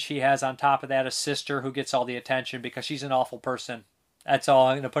 And then she has, on top of that, a sister who gets all the attention because she's an awful person. That's all,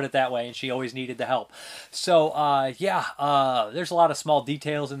 I'm going to put it that way, and she always needed the help. So, there's a lot of small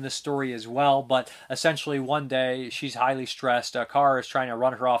details in this story as well, but essentially one day she's highly stressed. A car is trying to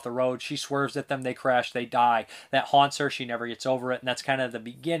run her off the road. She swerves at them, they crash, they die. That haunts her. She never gets over it, and that's kind of the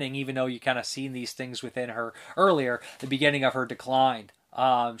beginning, even though you kind of seen these things within her earlier, the beginning of her decline.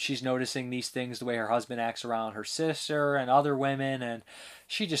 She's noticing these things, the way her husband acts around her sister and other women, and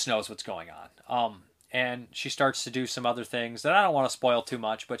she just knows what's going on. And she starts to do some other things that I don't want to spoil too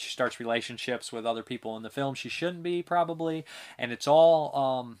much, but she starts relationships with other people in the film she shouldn't be, probably. And it's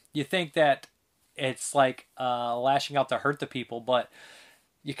all, you think that it's like lashing out to hurt the people, but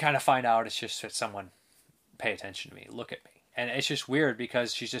you kind of find out it's just that someone, pay attention to me, look at me. And it's just weird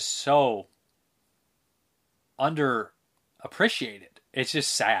because she's just so underappreciated. It's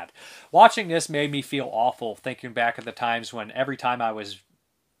just sad. Watching this made me feel awful, thinking back at the times when every time I was,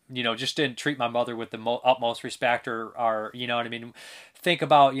 you know, just didn't treat my mother with the utmost respect or, you know what I mean? Think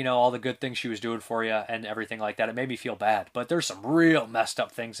about, you know, all the good things she was doing for you and everything like that. It made me feel bad, but there's some real messed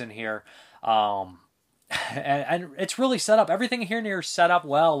up things in here. And it's really set up. Everything here near is set up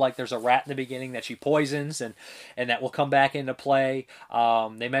well. Like there's a rat in the beginning that she poisons and that will come back into play.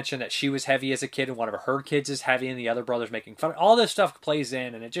 They mentioned that she was heavy as a kid and one of her kids is heavy and the other brother's making fun. All this stuff plays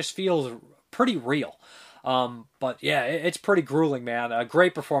in and it just feels pretty real. But yeah, it's pretty grueling, man. A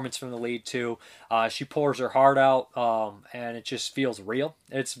great performance from the lead too. She pours her heart out, and it just feels real.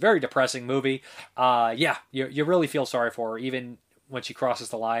 It's a very depressing movie. Yeah, you really feel sorry for her, even when she crosses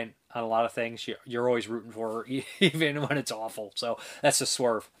the line on a lot of things. You're always rooting for her, even when it's awful. So that's a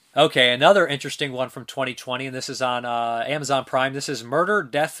swerve. Okay, another interesting one from 2020, and this is on Amazon Prime. This is Murder,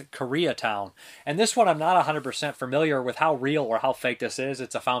 Death, Koreatown. And this one, I'm not 100% familiar with how real or how fake this is.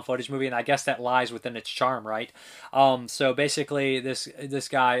 It's a found footage movie, and I guess that lies within its charm, right? So basically, this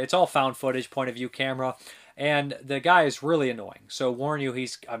guy, it's all found footage, point of view camera. And the guy is really annoying. So warn you,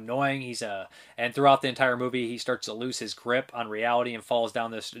 he's annoying. And throughout the entire movie, he starts to lose his grip on reality and falls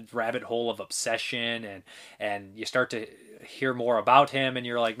down this rabbit hole of obsession. And you start to hear more about him, and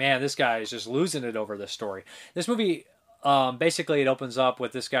you're like, man, this guy is just losing it over this story. This movie, basically, it opens up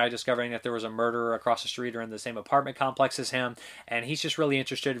with this guy discovering that there was a murderer across the street or in the same apartment complex as him, and he's just really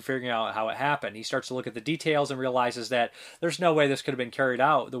interested in figuring out how it happened. He starts to look at the details and realizes that there's no way this could have been carried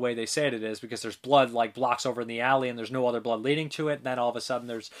out the way they say it is, because there's blood like blocks over in the alley, and there's no other blood leading to it. And then all of a sudden,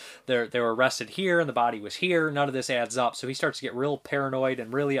 they were arrested here, and the body was here. None of this adds up. So he starts to get real paranoid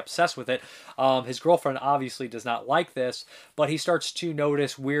and really obsessed with it. His girlfriend obviously does not like this, but he starts to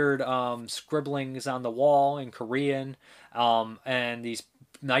notice weird scribblings on the wall in Korean. And these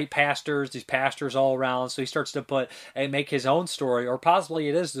these pastors all around. So he starts to put and make his own story, or possibly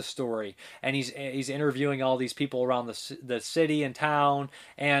it is the story. And he's interviewing all these people around the city and town,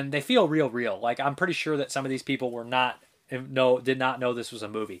 and they feel real. Like, I'm pretty sure that some of these people did not know this was a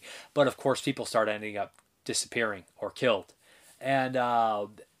movie. But of course, people start ending up disappearing or killed. And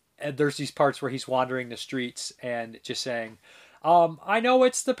there's these parts where he's wandering the streets and just saying, I know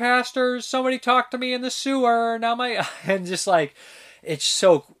it's the pastors. Somebody talked to me in the sewer. Now and just like, it's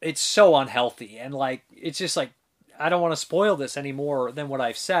so unhealthy. And like, it's just like, I don't want to spoil this any more than what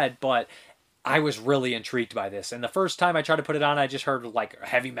I've said, but I was really intrigued by this. And the first time I tried to put it on, I just heard like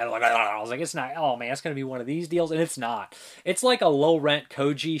heavy metal. Like, I was like, it's not, oh man, it's going to be one of these deals. And it's not. It's like a low rent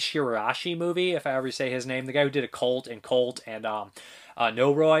Koji Shirashi movie, if I ever say his name, the guy who did Colt and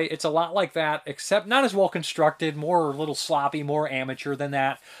No Roy. It's a lot like that, except not as well constructed, more a little sloppy, more amateur than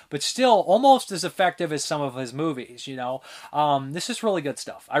that, but still almost as effective as some of his movies, you know. This is really good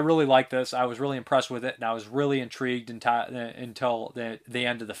stuff. I really like this. I was really impressed with it, and I was really intrigued until the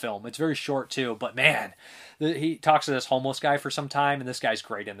end of the film. It's very short too, but man, he talks to this homeless guy for some time, and this guy's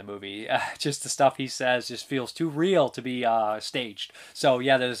great in the movie. Just the stuff he says just feels too real to be staged. So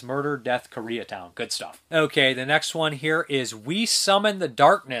yeah, that is Murder, Death, Koreatown. Good stuff. Okay, the next one here is We Summon the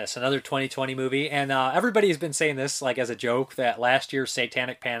Darkness, another 2020 movie. And everybody's been saying this like as a joke, that last year's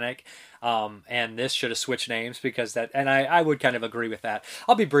Satanic Panic and this should have switched names, because I would kind of agree with that.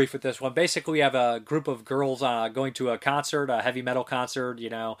 I'll be brief with this one. Basically, we have a group of girls going to a concert, a heavy metal concert,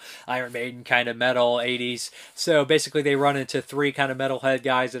 you know, Iron Maiden kind of metal, 80s. So basically, they run into three kind of metalhead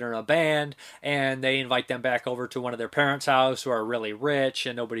guys that are in a band, and they invite them back over to one of their parents' house who are really rich,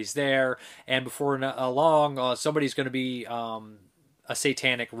 and nobody's there. And before long, somebody's going to be a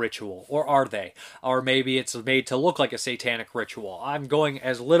satanic ritual, or are they? Or maybe it's made to look like a satanic ritual. I'm going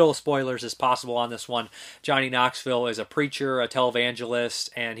as little spoilers as possible on this one. Johnny Knoxville is a preacher, a televangelist,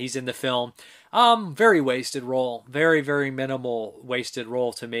 and he's in the film. Very wasted role. Very, very minimal wasted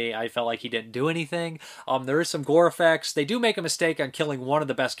role to me. I felt like he didn't do anything. There is some gore effects. They do make a mistake on killing one of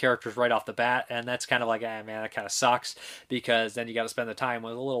the best characters right off the bat, and that's kind of like, man, that kind of sucks, because then you got to spend the time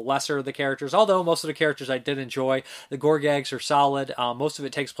with a little lesser of the characters. Although most of the characters I did enjoy. The gore gags are solid. Most of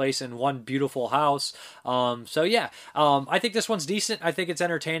it takes place in one beautiful house. So yeah, I think this one's decent. I think it's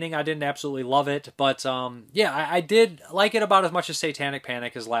entertaining. I didn't absolutely love it, but yeah, I did like it about as much as Satanic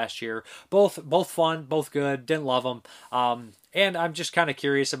Panic as last year. Both fun, both good. Didn't love them. And I'm just kind of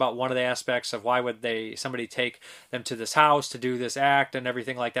curious about one of the aspects of why would somebody take them to this house to do this act and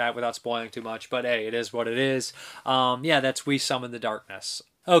everything like that, without spoiling too much. But hey, it is what it is. Yeah, that's We Summon the Darkness.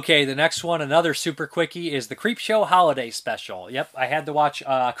 Okay, the next one, another super quickie, is the Creepshow Holiday Special. Yep, I had to watch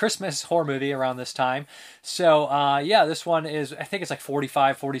a Christmas horror movie around this time. So, yeah, this one is, I think it's like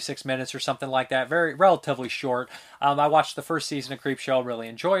 45, 46 minutes or something like that. Very, relatively short. I watched the first season of Creepshow, really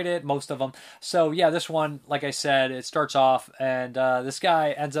enjoyed it, most of them. So, yeah, this one, like I said, it starts off, and this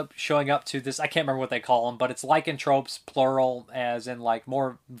guy ends up showing up to this, I can't remember what they call them, but it's lycanthropes, plural, as in like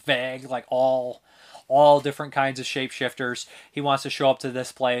more vague, like all different kinds of shapeshifters. He wants to show up to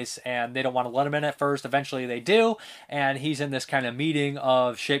this place, and they don't want to let him in at first. Eventually they do, and he's in this kind of meeting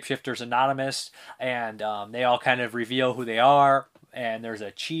of Shapeshifters Anonymous, and they all kind of reveal who they are. and there's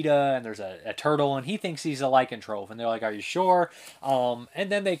a cheetah and there's a turtle, and he thinks he's a lycanthrope, and they're like, "Are you sure?" And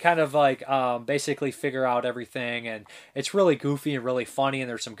then they kind of like basically figure out everything, and it's really goofy and really funny, and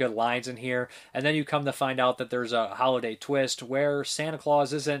there's some good lines in here. And then you come to find out that there's a holiday twist where Santa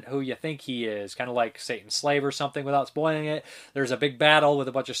Claus isn't who you think he is, kind of like Satan's slave or something. Without spoiling it, there's a big battle with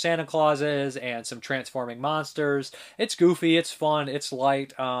a bunch of Santa Clauses and some transforming monsters. It's goofy, it's fun, it's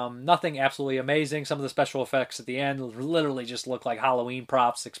light. Nothing absolutely amazing. Some of the special effects at the end literally just look like Halloween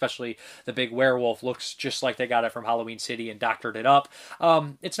props, especially the big werewolf looks just like they got it from Halloween City and doctored it up.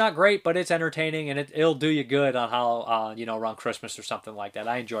 It's not great, but it's entertaining, and it'll do you good on how around Christmas or something like that.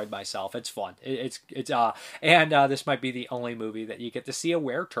 I enjoyed myself. It's fun. This might be the only movie that you get to see a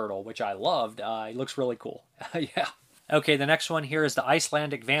were-turtle, which I loved. It looks really cool. Yeah. Okay, the next one here is the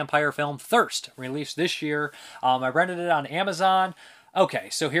Icelandic vampire film Thirst, released this year. I rented it on Amazon. Okay,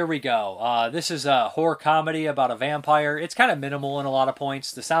 so here we go. This is a horror comedy about a vampire. It's kind of minimal in a lot of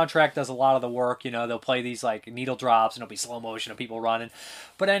points. The soundtrack does a lot of the work. They'll play these like needle drops and it'll be slow motion of people running.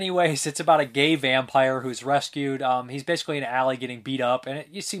 But anyways, it's about a gay vampire who's rescued. He's basically in an alley getting beat up, and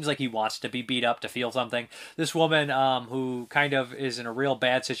it seems like he wants to be beat up to feel something. This woman, who kind of is in a real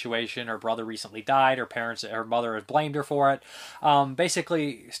bad situation, her brother recently died, her mother has blamed her for it,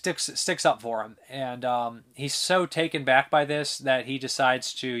 basically sticks up for him. And he's so taken back by this that he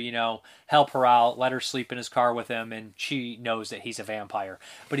decides to, help her out, let her sleep in his car with him, and she knows that he's a vampire.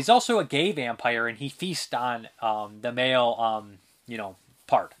 But he's also a gay vampire, and he feasts on the male,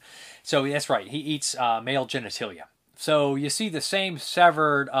 part. So that's right, he eats male genitalia. So you see the same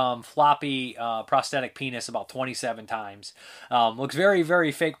severed, floppy prosthetic penis about 27 times. Looks very,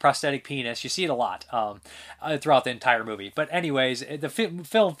 very fake prosthetic penis. You see it a lot throughout the entire movie. But anyways, the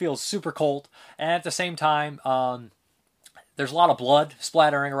film feels super cold, and at the same time, there's a lot of blood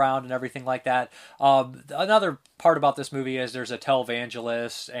splattering around and everything like that. Another part about this movie is there's a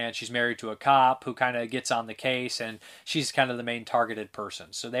televangelist, and she's married to a cop who kind of gets on the case, and she's kind of the main targeted person.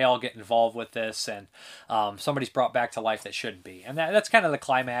 So they all get involved with this, and somebody's brought back to life that shouldn't be. And that's kind of the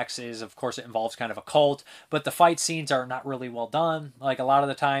climax is, of course, it involves kind of a cult, but the fight scenes are not really well done. Like a lot of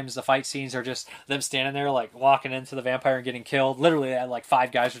the times, the fight scenes are just them standing there, like walking into the vampire and getting killed. Literally, like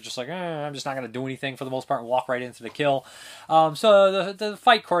 5 guys are just like, I'm just not going to do anything for the most part and walk right into the kill. So the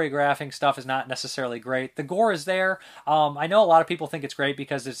fight choreographing stuff is not necessarily great. The gore is there. I know a lot of people think it's great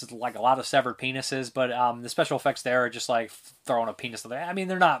because there's like a lot of severed penises, but the special effects there are just like throwing a penis. I mean,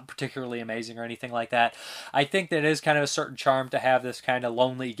 they're not particularly amazing or anything like that. I think that it is kind of a certain charm to have this kind of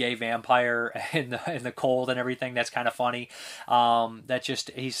lonely gay vampire in the cold and everything. That's kind of funny.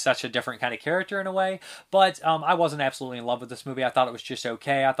 He's such a different kind of character in a way. But I wasn't absolutely in love with this movie. I thought it was just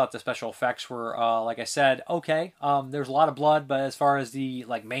okay. I thought the special effects were, like I said, okay. There's a lot of blood, but as far as the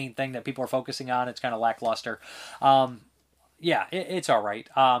like main thing that people are focusing on, it's kind of lackluster. It's all right.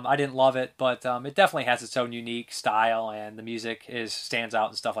 I didn't love it, but it definitely has its own unique style, and the music stands out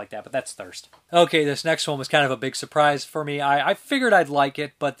and stuff like that. But that's Thirst. Okay, this next one was kind of a big surprise for me. I figured I'd like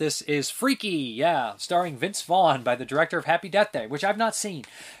it, but this is Freaky, starring Vince Vaughn by the director of Happy Death Day, which I've not seen.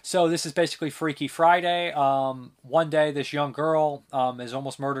 So this is basically Freaky Friday. One day, this young girl is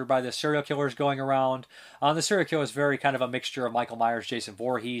almost murdered by the serial killers going around. The serial killer is very kind of a mixture of Michael Myers, Jason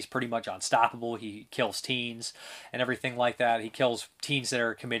Voorhees, pretty much unstoppable. He kills teens and everything like that. He kills teens that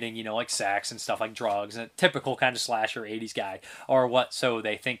are committing, like sex and stuff like drugs, and a typical kind of slasher 80s guy, or what so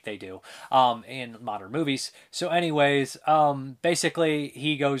they think they do in modern movies. So anyways, basically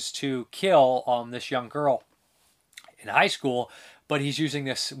he goes to kill this young girl in high school, but he's using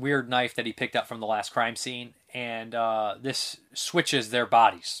this weird knife that he picked up from the last crime scene, and this switches their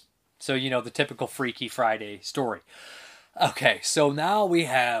bodies. So, the typical Freaky Friday story. Okay, so now we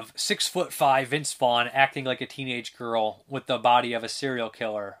have 6'5" Vince Vaughn acting like a teenage girl with the body of a serial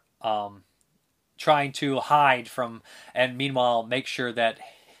killer, trying to hide from, and meanwhile make sure that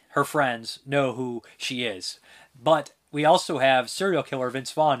her friends know who she is. But we also have serial killer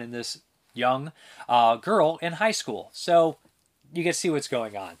Vince Vaughn in this young girl in high school. So you can see what's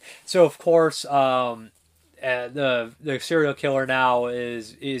going on. So of course, the serial killer now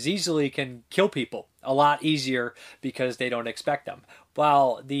is easily can kill people a lot easier because they don't expect them,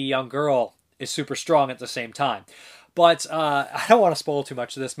 while the young girl is super strong at the same time. But I don't want to spoil too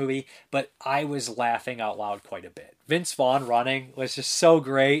much of this movie, but I was laughing out loud quite a bit. Vince Vaughn running was just so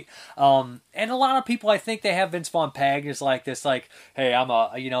great. And a lot of people, I think they have Vince Vaughn pegged as like this, like, hey, I'm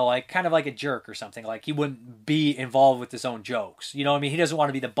like kind of like a jerk or something. Like he wouldn't be involved with his own jokes. You know what I mean? He doesn't want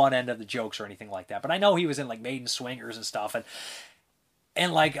to be the butt end of the jokes or anything like that. But I know he was in like Maiden Swingers and stuff. And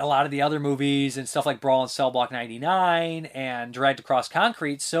and like a lot of the other movies and stuff like Brawl in Cell Block 99 and Dragged Across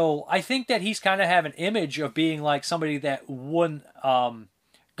Concrete. So I think that he's kind of have an image of being like somebody that wouldn't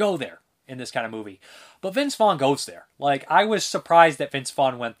go there in this kind of movie. But Vince Vaughn goes there. Like, I was surprised that Vince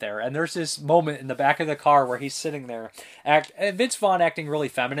Vaughn went there. And there's this moment in the back of the car where he's sitting there. And Vince Vaughn acting really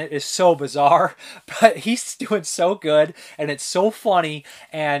feminine is so bizarre. But he's doing so good. And it's so funny.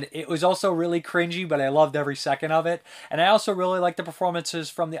 And it was also really cringy, but I loved every second of it. And I also really like the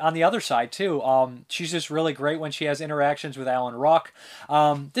performances from on the other side, too. She's just really great when she has interactions with Alan Ruck.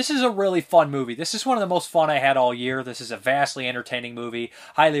 This is a really fun movie. This is one of the most fun I had all year. This is a vastly entertaining movie.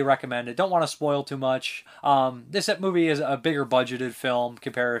 Highly recommended. Don't want to spoil too much. This movie is a bigger budgeted film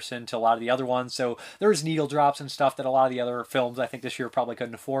comparison to a lot of the other ones, so there's needle drops and stuff that a lot of the other films I think this year probably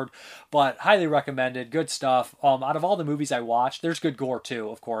couldn't afford, but highly recommended. Good stuff. Out of all the movies I watched, there's good gore too,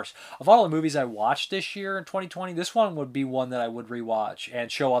 of course. Of all the movies I watched this year in 2020, this one would be one that I would rewatch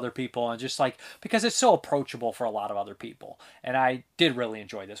and show other people, and just like, because it's so approachable for a lot of other people, and I did really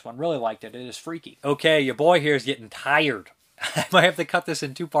enjoy this one. Really liked it. It is freaky. Okay, your boy here is getting tired. I might have to cut this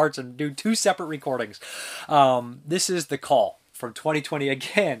in two parts and do two separate recordings. This is The Call from 2020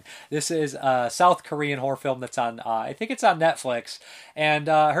 again. This is a South Korean horror film that's on, I think it's on Netflix, and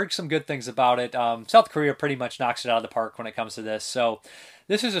I heard some good things about it. South Korea pretty much knocks it out of the park when it comes to this. So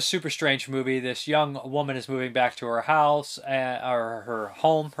this is a super strange movie. This young woman is moving back to her house, or her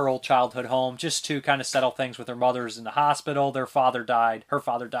home, her old childhood home, just to kind of settle things with her mother's in the hospital. Her father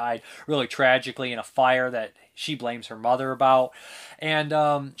died really tragically in a fire that she blames her mother about.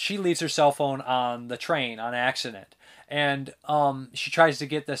 And she leaves her cell phone on the train on accident. And she tries to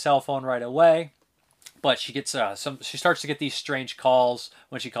get the cell phone right away. But she gets she starts to get these strange calls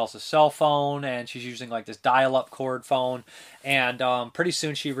when she calls the cell phone, and she's using like this dial-up cord phone. And pretty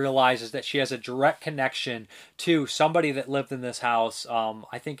soon she realizes that she has a direct connection to somebody that lived in this house,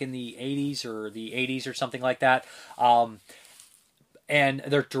 I think in the 80s or something like that. And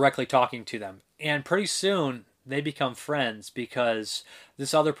they're directly talking to them. And pretty soon they become friends because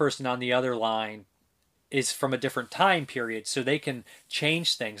this other person on the other line is from a different time period, so they can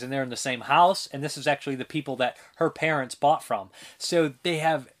change things, and they're in the same house, and this is actually the people that her parents bought from. So they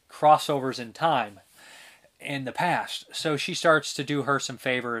have crossovers in time in the past. So she starts to do her some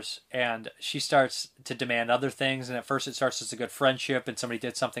favors, and she starts to demand other things, and at first it starts as a good friendship, and somebody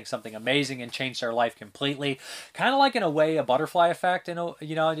did something amazing and changed their life completely. Kind of like, in a way, a butterfly effect. When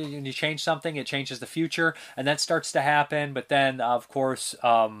you change something, it changes the future, and that starts to happen, but then, of course,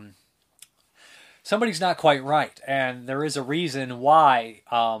 somebody's not quite right, and there is a reason why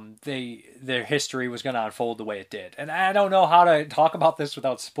their history was going to unfold the way it did. And I don't know how to talk about this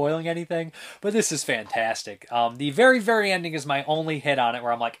without spoiling anything, but this is fantastic. The very, very ending is my only hit on it,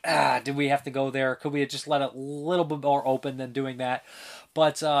 where I'm like, did we have to go there? Could we have just let it a little bit more open than doing that?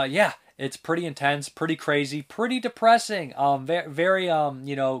 But yeah, it's pretty intense, pretty crazy, pretty depressing, very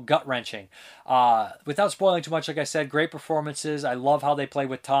gut-wrenching. Without spoiling too much, like I said, great performances. I love how they play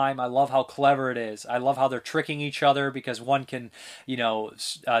with time. I love how clever it is. I love how they're tricking each other, because one can,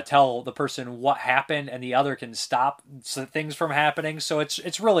 tell the person what happened, and the other can stop things from happening. So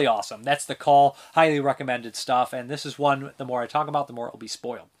it's really awesome. That's The Call. Highly recommended stuff. And this is one, the more I talk about, the more it will be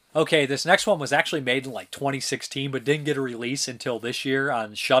spoiled. Okay, this next one was actually made in like 2016, but didn't get a release until this year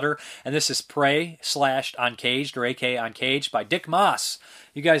on Shudder. And this is Prey / Uncaged, or AK Uncaged, by Dick Maas.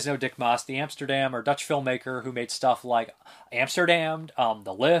 You guys know Dick Maas, the Amsterdam or Dutch filmmaker who made stuff like Amsterdam,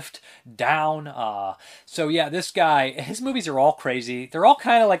 The Lift, Down. So yeah, this guy, his movies are all crazy. They're all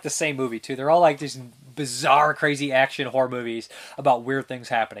kind of like the same movie too. They're all like these bizarre, crazy action horror movies about weird things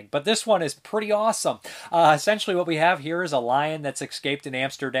happening. But this one is pretty awesome. Essentially what we have here is a lion that's escaped in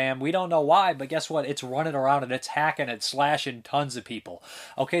Amsterdam. We don't know why, but guess what? It's running around and it's hacking and slashing tons of people.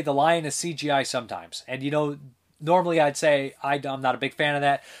 Okay, the lion is CGI sometimes. And normally I'd say I'm not a big fan of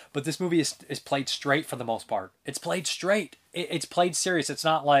that, but this movie is played straight for the most part. It's played straight. It's played serious. It's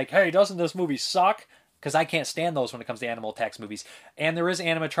not like, hey, doesn't this movie suck? Because I can't stand those when it comes to animal attacks movies. And there is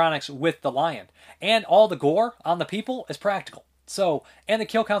animatronics with the lion. And all the gore on the people is practical. So, and the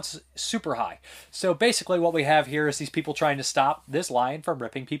kill count's super high. So basically what we have here is these people trying to stop this lion from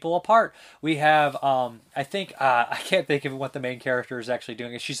ripping people apart. We have, I can't think of what the main character is actually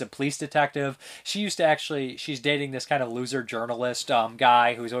doing. She's a police detective. She's dating this kind of loser journalist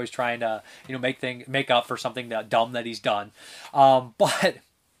guy who's always trying to, make up for something dumb that he's done. But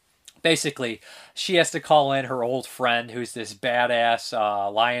Basically, she has to call in her old friend, who's this badass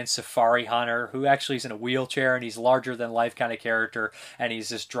lion safari hunter, who actually is in a wheelchair, and he's larger than life kind of character, and he's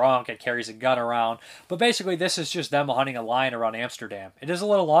just drunk and carries a gun around. But basically, this is just them hunting a lion around Amsterdam. It is a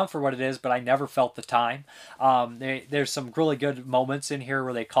little long for what it is, but I never felt the time. There's some really good moments in here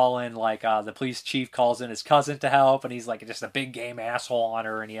where they call in, like the police chief calls in his cousin to help, and he's like just a big game asshole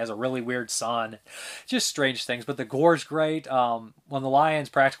hunter, and he has a really weird son. Just strange things, but the gore's great. When the lion's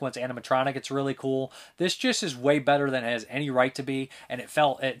practical, it's animatronic, it's really cool. This just is way better than it has any right to be, and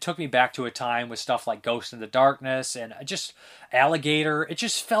it took me back to a time with stuff like Ghost in the Darkness and just Alligator. It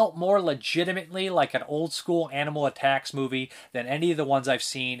just felt more legitimately like an old school Animal Attacks movie than any of the ones I've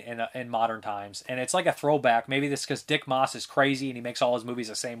seen in modern times. And it's like a throwback. Maybe this because Dick Moss is crazy and he makes all his movies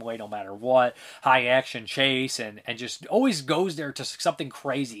the same way no matter what. High action chase and just always goes there to something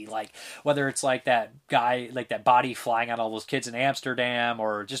crazy, like whether it's like that guy, like that body flying on all those kids in Amsterdam,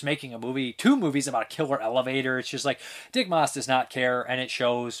 or just making two movies about a killer elevator. It's just like Dick Moss does not care, and it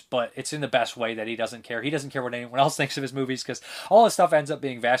shows, but it's in the best way that he doesn't care. He doesn't care what anyone else thinks of his movies, because all his stuff ends up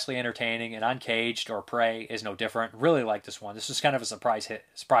being vastly entertaining, and Uncaged or Prey is no different. Really like this one. This was kind of a surprise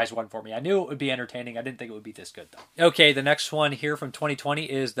one for me. I knew it would be entertaining. I didn't think it would be this good, though. Okay, the next one here from 2020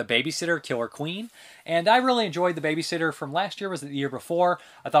 is The Babysitter, Killer Queen, and I really enjoyed The Babysitter from last year. Was it the year before?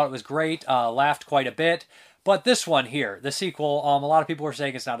 I thought it was great. Laughed quite a bit. But this one here, the sequel, a lot of people are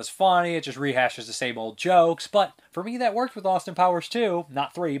saying it's not as funny, it just rehashes the same old jokes, but for me that worked with Austin Powers 2,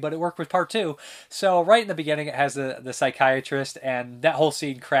 not 3, but it worked with part 2. So right in the beginning it has the psychiatrist, and that whole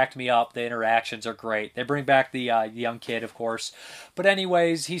scene cracked me up. The interactions are great. They bring back the young kid, of course. But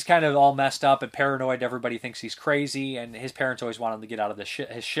anyways, he's kind of all messed up and paranoid. Everybody thinks he's crazy, and his parents always want him to get out of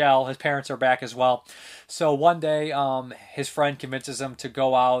his shell. His parents are back as well. So one day, his friend convinces him to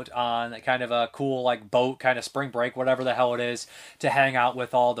go out on kind of a cool like boat, kind of spring break, whatever the hell it is, to hang out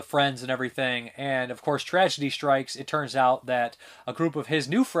with all the friends and everything. And of course, tragedy strikes. It turns out that a group of his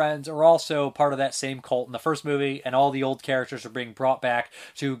new friends are also part of that same cult in the first movie, and all the old characters are being brought back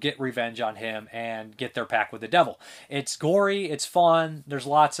to get revenge on him and get their pact with the devil. It's gory, it's fun, there's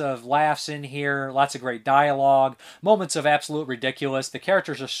lots of laughs in here, lots of great dialogue, moments of absolute ridiculous. The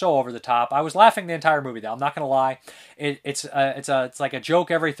characters are so over the top. I was laughing the entire movie though, I'm not gonna lie. It's like a joke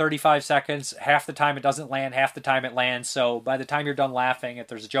every 35 seconds. Half the time it doesn't land, half the time it lands. So by the time you're done laughing, if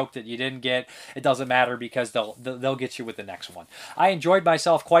there's a joke that you didn't get, it doesn't matter, because they'll get you with the next one. I enjoyed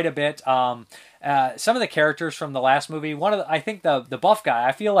myself quite a bit. Some of the characters from the last movie, I think the buff guy,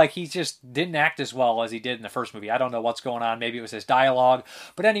 I feel like he just didn't act as well as he did in the first movie. I don't know what's going on. Maybe it was his dialogue.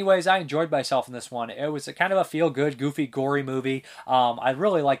 But anyways, I enjoyed myself in this one. It was a kind of a feel-good, goofy, gory movie. I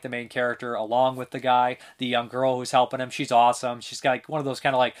really like the main character along with the guy, the young girl who's helping him. She's awesome. She's got like one of those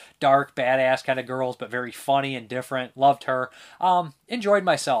kind of like dark, badass kind of girls, but very funny and different. Loved her. Enjoyed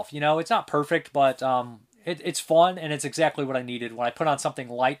myself. It's not perfect, but it's fun, and it's exactly what I needed when I put on something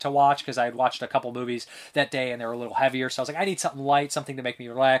light to watch, because I had watched a couple movies that day and they were a little heavier, so I was like, I need something light, something to make me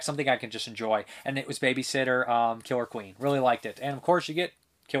relax, something I can just enjoy, and it was Babysitter, Killer Queen. Really liked it. And of course you get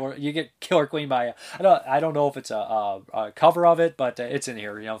Killer Queen by I don't know if it's a cover of it, but it's in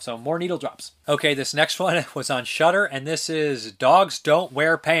here, so more needle drops. Okay, this next one was on Shudder, and this is Dogs Don't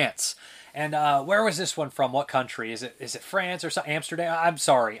Wear Pants. And where was this one from? What country? Is it France or something? Amsterdam? I'm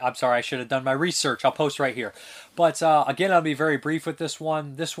sorry. I should have done my research. I'll post right here. But again, I'll be very brief with this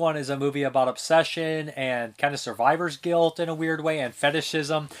one. This one is a movie about obsession and kind of survivor's guilt in a weird way, and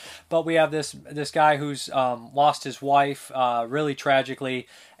fetishism. But we have this guy who's lost his wife really tragically,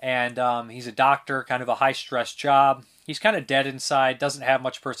 and he's a doctor, kind of a high-stress job. He's kind of dead inside, doesn't have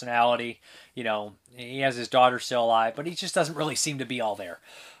much personality. He has his daughter still alive, but he just doesn't really seem to be all there.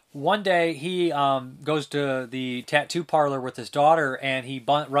 One day, he goes to the tattoo parlor with his daughter, and he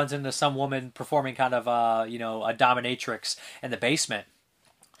runs into some woman performing kind of a dominatrix in the basement.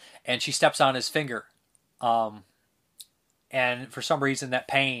 And she steps on his finger. And for some reason, that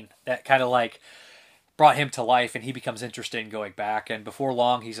pain, that kind of like brought him to life, and he becomes interested in going back. And before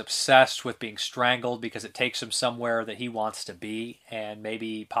long, he's obsessed with being strangled, because it takes him somewhere that he wants to be, and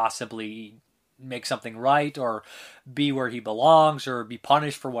maybe possibly make something right, or be where he belongs, or be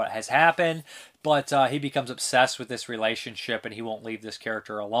punished for what has happened. But he becomes obsessed with this relationship, and he won't leave this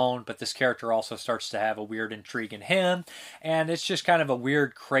character alone. But this character also starts to have a weird intrigue in him, and it's just kind of a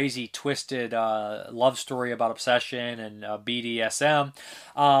weird, crazy, twisted love story about obsession and BDSM.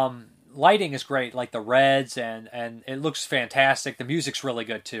 lighting is great, like the reds, and it looks fantastic. The music's really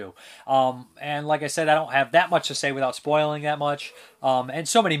good too. And like I said, I don't have that much to say without spoiling that much. And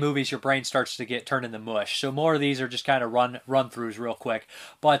so many movies, your brain starts to get turned into mush. So more of these are just kind of run throughs real quick.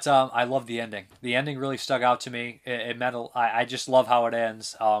 But I love the ending. The ending really stuck out to me. It meant I just love how it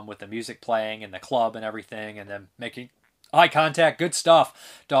ends, with the music playing and the club and everything, and then making eye contact, good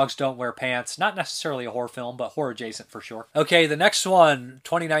stuff. Dogs Don't Wear Pants. Not necessarily a horror film, but horror adjacent for sure. Okay, the next one,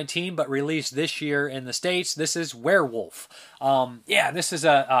 2019, but released this year in the States. This is Werewolf. Yeah, this is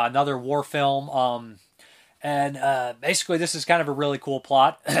another war film. And basically, this is kind of a really cool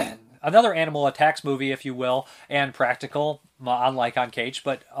plot. Another animal attacks movie, if you will, and practical, unlike on Cage,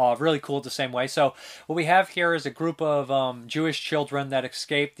 but really cool the same way. So what we have here is a group of Jewish children that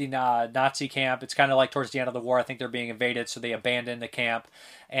escaped the Nazi camp. It's kind of like towards the end of the war. I think they're being invaded, so they abandon the camp.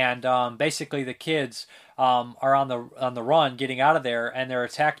 And basically the kids are on the run, getting out of there, and they're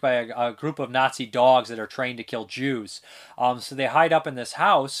attacked by a group of Nazi dogs that are trained to kill Jews. So they hide up in this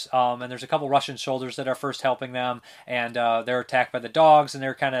house, and there's a couple Russian soldiers that are first helping them, and they're attacked by the dogs, and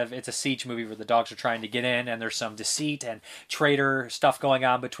it's a siege movie where the dogs are trying to get in, and there's some deceit and traitor stuff going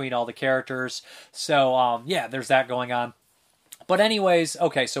on between all the characters. So yeah, there's that going on. But anyways,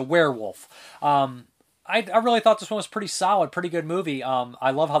 okay, so Werewolf. I really thought this one was pretty solid, pretty good movie.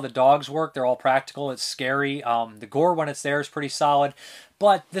 I love how the dogs work. They're all practical. It's scary. The gore, when it's there, is pretty solid.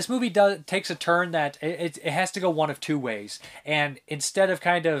 But this movie takes a turn that it has to go one of two ways. And instead of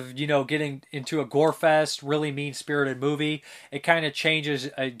kind of, getting into a gore fest, really mean-spirited movie, it kind of changes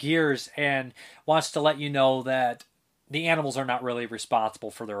gears and wants to let you know that the animals are not really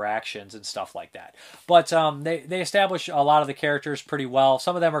responsible for their actions and stuff like that. But they establish a lot of the characters pretty well.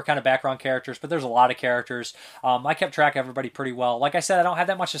 Some of them are kind of background characters, but there's a lot of characters. I kept track of everybody pretty well. Like I said, I don't have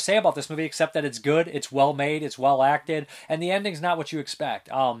that much to say about this movie except that it's good, it's well made, it's well acted, and the ending's not what you expect.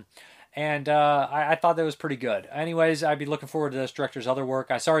 And I thought that was pretty good. Anyways, I'd be looking forward to this director's other work.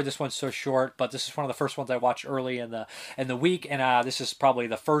 I'm sorry this one's so short, but this is one of the first ones I watched early in the week, and this is probably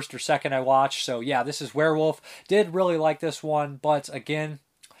the first or second I watched. So yeah, this is Werewolf. Did really like this one, but again,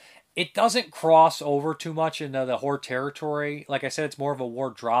 it doesn't cross over too much into the horror territory. Like I said, it's more of a war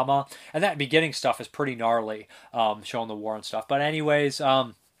drama, and that beginning stuff is pretty gnarly, showing the war and stuff. But anyways,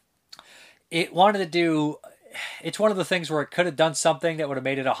 it wanted to do. It's one of the things where it could have done something that would have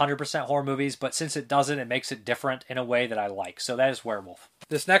made it 100% horror movies, but since it doesn't, it makes it different in a way that I like. So that is Werewolf.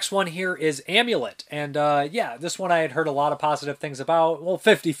 This next one here is Amulet. And yeah, this one I had heard a lot of positive things about. Well,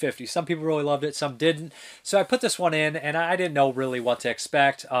 50-50. Some people really loved it, some didn't. So I put this one in, and I didn't know really what to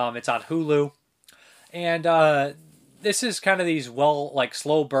expect. It's on Hulu. And this is kind of these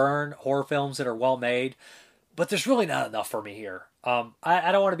slow burn horror films that are well made. But there's really not enough for me here.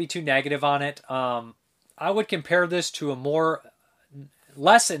 I don't want to be too negative on it. I would compare this to a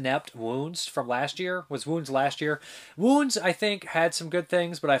less inept Wounds from last year. Was Wounds last year? Wounds, I think, had some good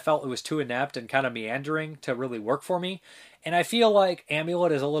things, but I felt it was too inept and kind of meandering to really work for me. And I feel like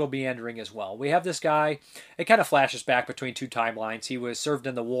Amulet is a little meandering as well. We have this guy, it kind of flashes back between two timelines. He was served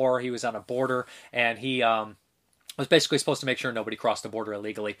in the war, he was on a border, and he was basically supposed to make sure nobody crossed the border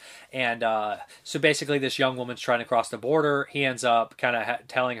illegally. And so basically this young woman's trying to cross the border. He ends up kind of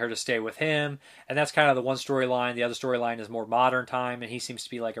telling her to stay with him. And that's kind of the one storyline. The other storyline is more modern time, and he seems to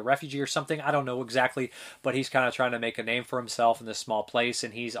be like a refugee or something. I don't know exactly, but he's kind of trying to make a name for himself in this small place,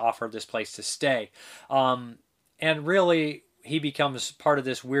 and he's offered this place to stay. And really, he becomes part of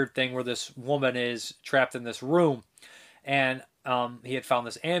this weird thing where this woman is trapped in this room. And he had found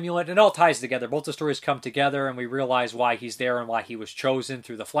this amulet, and it all ties together. Both the stories come together, and we realize why he's there and why he was chosen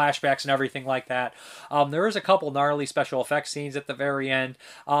through the flashbacks and everything like that. There is a couple gnarly special effects scenes at the very end,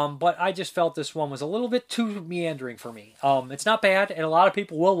 but I just felt this one was a little bit too meandering for me. It's not bad, and a lot of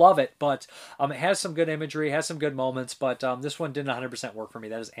people will love it, but it has some good imagery, has some good moments, but this one didn't 100% work for me.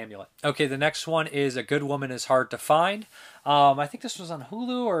 That is Amulet. Okay, the next one is A Good Woman is Hard to Find. I think this was on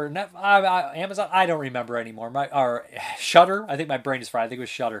Hulu or Amazon. I don't remember anymore. Or Shudder. I think my brain is fried. I think it was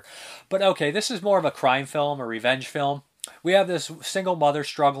Shudder. But okay, this is more of a crime film, a revenge film. We have this single mother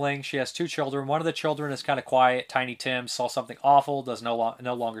struggling. She has two children. One of the children is kind of quiet. Tiny Tim saw something awful,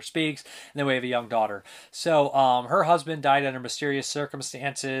 no longer speaks. And then we have a young daughter. So her husband died under mysterious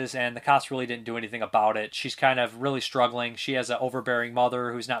circumstances, and the cops really didn't do anything about it. She's kind of really struggling. She has an overbearing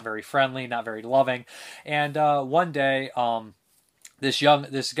mother who's not very friendly, not very loving. And one day,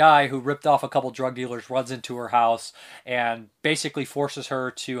 this guy who ripped off a couple drug dealers runs into her house and basically forces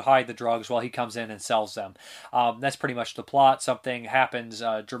her to hide the drugs while he comes in and sells them. That's pretty much the plot. Something happens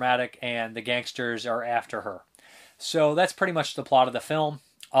dramatic, and the gangsters are after her. So that's pretty much the plot of the film.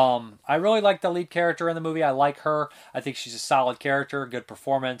 I really like the lead character in the movie. I like her. I think she's a solid character, good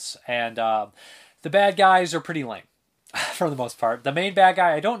performance, and the bad guys are pretty lame for the most part. The main bad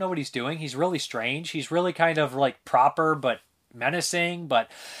guy, I don't know what he's doing. He's really strange. He's really kind of like proper but menacing, but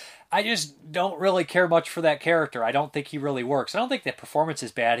I just don't really care much for that character. I don't think he really works. I don't think the performance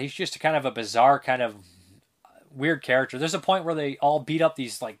is bad. He's just kind of a bizarre kind of weird character. There's a point where they all beat up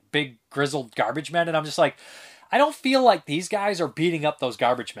these like big grizzled garbage men, and I'm just like, I don't feel like these guys are beating up those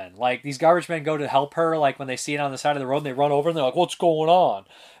garbage men. Like, these garbage men go to help her, like, when they see it on the side of the road, and they run over, and they're like, what's going on?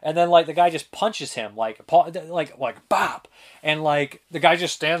 And then, like, the guy just punches him, like, bop! And, like, the guy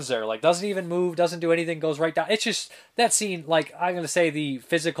just stands there, like, doesn't even move, doesn't do anything, goes right down. It's just, that scene, like, I'm going to say the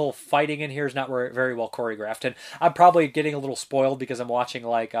physical fighting in here is not very well choreographed. And I'm probably getting a little spoiled because I'm watching,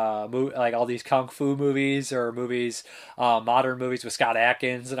 like all these kung fu movies, or movies, modern movies with Scott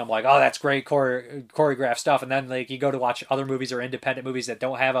Adkins, and I'm like, oh, that's great choreographed stuff. And then, like, you go to watch other movies or independent movies that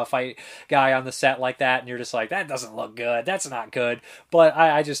don't have a fight guy on the set like that, and you're just like, that doesn't look good, that's not good. But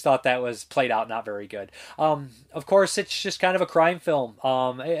I just thought that was played out not very good. Of course, it's just kind of a crime film.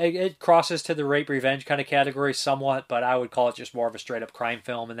 It crosses to the rape revenge kind of category somewhat, but I would call it just more of a straight up crime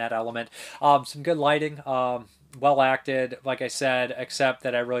film in that element. Some good lighting, well acted, like I said, except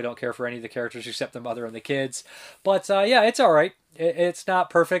that I really don't care for any of the characters except the mother and the kids. But yeah, it's alright. It's not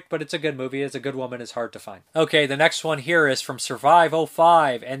perfect, but it's a good movie. It's a good woman. It's hard to find. Okay, the next one here is from Survive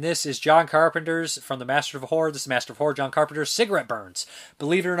 '05, and this is John Carpenter's, from the Master of Horror. This is Master of Horror, John Carpenter's Cigarette Burns.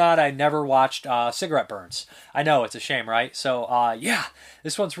 Believe it or not, I never watched Cigarette Burns. I know, it's a shame, right? So, yeah,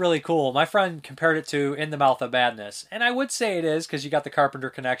 this one's really cool. My friend compared it to In the Mouth of Madness, and I would say it is, because you got the Carpenter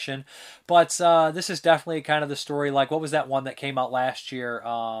connection, but this is definitely kind of the story, like, what was that one that came out last year,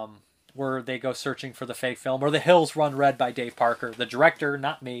 where they go searching for the fake film, or The Hills Run Red by Dave Parker, the director,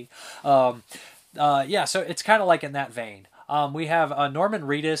 not me. Yeah, so it's kind of like in that vein. We have Norman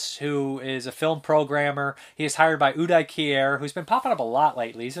Reedus, who is a film programmer. He is hired by Uday Kier, who's been popping up a lot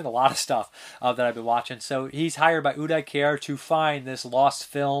lately. He's in a lot of stuff that I've been watching. So he's hired by Uday Kier to find this lost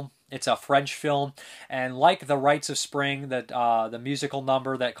film. It's a French film, and like The Rites of Spring, that the musical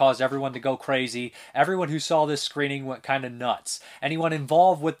number that caused everyone to go crazy, everyone who saw this screening went kind of nuts. Anyone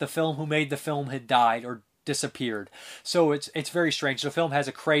involved with the film who made the film had died or disappeared. So it's very strange. The film has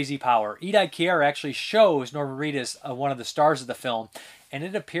a crazy power. Uday Kier actually shows Norman Reedus, one of the stars of the film, and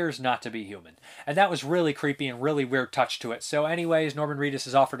it appears not to be human. And that was really creepy and really weird touch to it. So anyways, Norman Reedus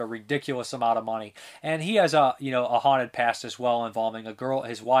is offered a ridiculous amount of money. And he has a haunted past as well, involving a girl,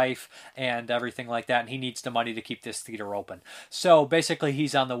 his wife, and everything like that. And he needs the money to keep this theater open. So basically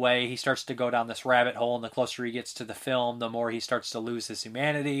he's on the way. He starts to go down this rabbit hole, and the closer he gets to the film, the more he starts to lose his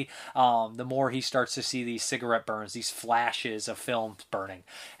humanity. The more he starts to see these cigarette burns, these flashes of film burning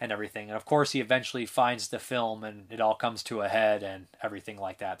and everything. And of course he eventually finds the film, and it all comes to a head and everything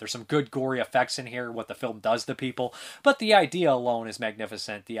like that. There's some good gory effects in here, what the film does to people, but the idea alone is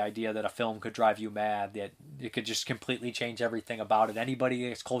magnificent. The idea that a film could drive you mad, that it could just completely change everything about it. Anybody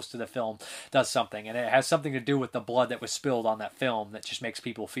that's close to the film does something, and it has something to do with the blood that was spilled on that film that just makes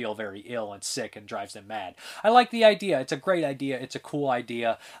people feel very ill and sick and drives them mad. I like the idea. It's a great idea. It's a cool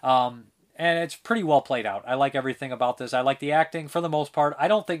idea. And it's pretty well played out. I like everything about this. I like the acting for the most part. I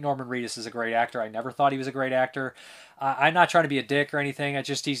don't think Norman Reedus is a great actor. I never thought he was a great actor. I'm not trying to be a dick or anything.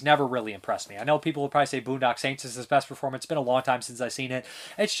 He's never really impressed me. I know people will probably say Boondock Saints is his best performance. It's been a long time since I've seen it.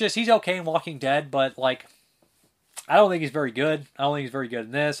 It's just, he's okay in Walking Dead, but like, I don't think he's very good. I don't think he's very good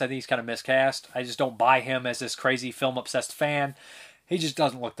in this. I think he's kind of miscast. I just don't buy him as this crazy film-obsessed fan. He just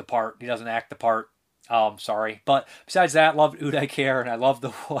doesn't look the part. He doesn't act the part. Sorry. But besides that, loved Uday Kier, and I love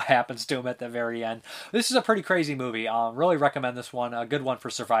what happens to him at the very end. This is a pretty crazy movie. Really recommend this one. A good one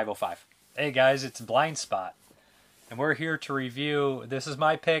for Survival 5. Hey guys, it's Blind Spot. And we're here to review, this is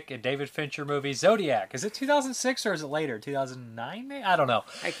my pick, a David Fincher movie, Zodiac. Is it 2006 or is it later? 2009 maybe? I don't know.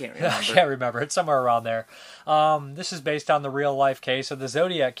 I can't remember. I can't remember. It's somewhere around there. This is based on the real life case of the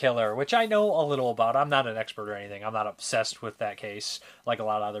Zodiac Killer, which I know a little about. I'm not an expert or anything. I'm not obsessed with that case like a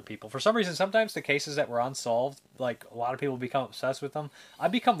lot of other people. For some reason, sometimes the cases that were unsolved, like a lot of people become obsessed with them. I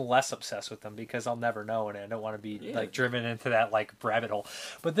become less obsessed with them because I'll never know, and I don't want to be like driven into that like rabbit hole.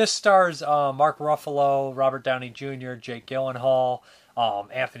 But this stars Mark Ruffalo, Robert Downey Jr., Jake Gyllenhaal,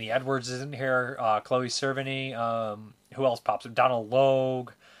 Anthony Edwards is in here, Chloe Sevigny, who else pops up? Donald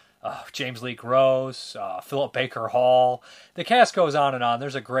Logue, James Lee Gross, Philip Baker Hall. The cast goes on and on.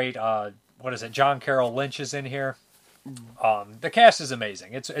 There's a great, John Carroll Lynch is in here. The cast is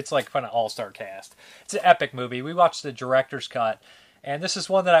amazing. It's like kind of all-star cast. It's an epic movie. We watched the director's cut, and this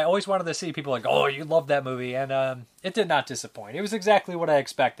is one that I always wanted to see. People like, oh, you love that movie, and it did not disappoint. It was exactly what I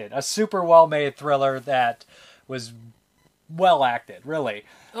expected. A super well-made thriller that was well acted, really.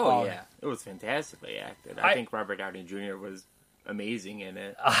 Oh yeah, it was fantastically acted. I think Robert Downey Jr. was amazing in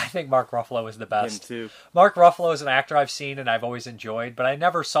it. I think Mark Ruffalo is the best. Him too. Mark Ruffalo is an actor I've seen and I've always enjoyed, but I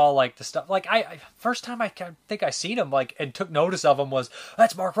never saw like the stuff. Like I first time I think I seen him like and took notice of him was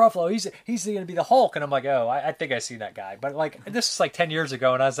that's Mark Ruffalo. He's going to be the Hulk, and I'm like, oh, I think I seen that guy. But like this is like 10 years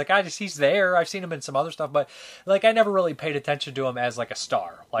ago, and I was like, he's there. I've seen him in some other stuff, but like I never really paid attention to him as like a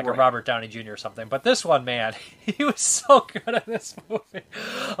star, like a Robert Downey Jr. or something. But this one, man, he was so good in this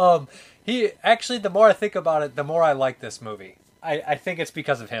movie. He actually, the more I think about it, the more I like this movie. I think it's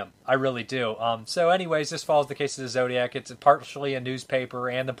because of him. I really do. So anyways, this follows the case of the Zodiac. It's partially a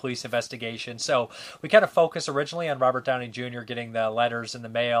newspaper and the police investigation. So we kind of focus originally on Robert Downey Jr. getting the letters in the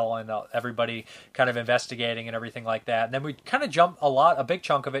mail and everybody kind of investigating and everything like that. And then we kind of jump a big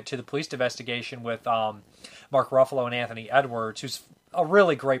chunk of it to the police investigation with Mark Ruffalo and Anthony Edwards, who's a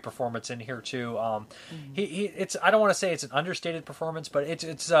really great performance in here too. It's I don't want to say it's an understated performance, but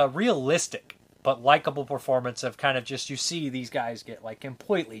it's realistic but likable performance of kind of just, you see these guys get like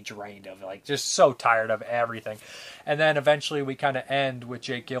completely drained of, like just so tired of everything. And then eventually we kind of end with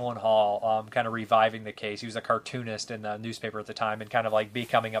Jake Gyllenhaal kind of reviving the case. He was a cartoonist in the newspaper at the time and kind of like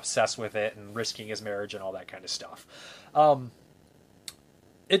becoming obsessed with it and risking his marriage and all that kind of stuff.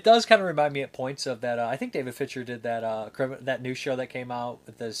 It does kind of remind me at points of that. I think David Fincher did that new show that came out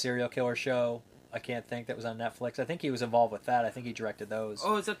with the serial killer show. I can't think, that was on Netflix. I think he was involved with that. I think he directed those.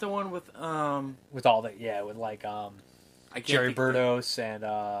 Oh, is that the one with all the with like Jerry Burdos and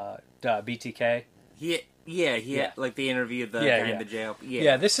BTK? He had, like they interviewed the guy in the jail.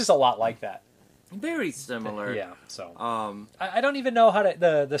 Yeah, this is a lot like that. Very similar. Yeah. So I don't even know how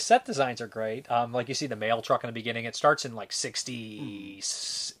to. The set designs are great. Like you see the mail truck in the beginning. It starts in like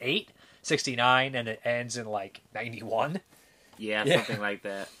 68, 69, and it ends in like 91. Yeah, something like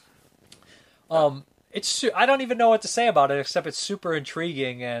that. I don't even know what to say about it except it's super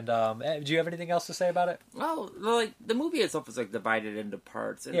intriguing. And do you have anything else to say about it? Well, like the movie itself is like divided into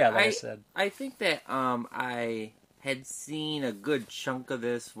parts. And like I said, I think that I had seen a good chunk of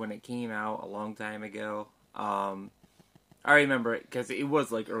this when it came out a long time ago. I remember it because it was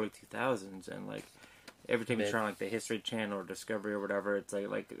like early 2000s, and like every time you turn on like the History Channel or Discovery or whatever, it's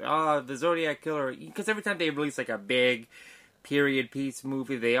like the Zodiac Killer. Because every time they release like a big period piece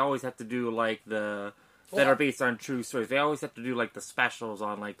movie, they always have to do like that are based on true stories. They always have to do like the specials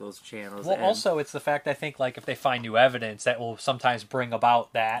on like those channels. Well, also it's the fact, I think, like if they find new evidence, that will sometimes bring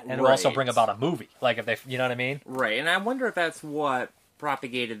about that, and it will also bring about a movie. Like if they, you know what I mean? Right. And I wonder if that's what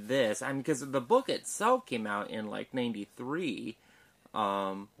propagated this. I mean, because the book itself came out in like 93.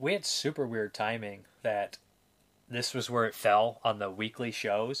 We had super weird timing that this was where it fell on the weekly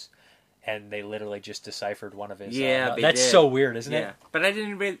shows. And they literally just deciphered one of his. Yeah, that's did. So weird, isn't it? But I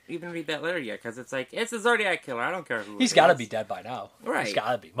didn't even read that letter yet, because it's like, it's a Zodiac Killer. I don't care who. He's got to be dead by now. Right. He's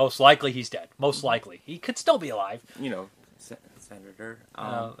got to be. Most likely, he's dead. Most likely, he could still be alive. You know, senator.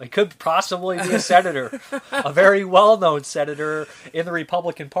 He could possibly be a senator, a very well-known senator in the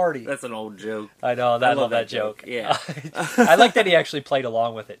Republican Party. That's an old joke. I know. I love that joke. Yeah. I like that he actually played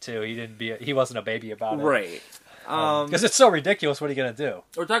along with it too. He wasn't a baby about it. Right. Because it's so ridiculous. What are you going to do?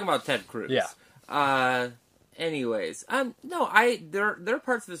 We're talking about Ted Cruz. Yeah. Anyways, no, there are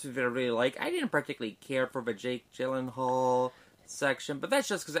parts of this movie that I really like. I didn't particularly care for the Jake Gyllenhaal section, but that's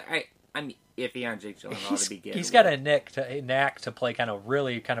just because I'm iffy on Jake Gyllenhaal to begin. He's got a knack to play kind of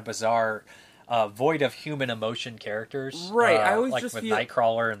really kind of bizarre, void of human emotion characters. Right. I always like just with feel...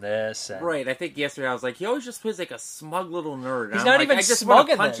 Nightcrawler and this. And... Right. I think yesterday I was like, he always just plays like a smug little nerd. He's not even smug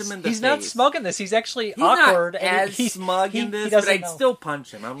in this. He's not smug in this. He's actually awkward. He's smug in this, but I'd still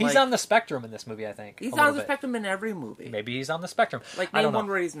punch him. He's on the spectrum in this movie, I think. He's on the spectrum in every movie. Maybe he's on the spectrum. Like, name one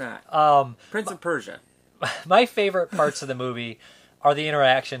where he's not. Prince of Persia. My favorite parts of the movie are the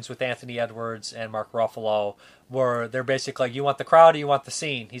interactions with Anthony Edwards and Mark Ruffalo, where they're basically like, you want the crowd or you want the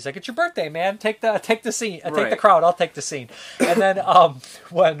scene? He's like, it's your birthday, man. Take the scene. Take the crowd. I'll take the scene. And then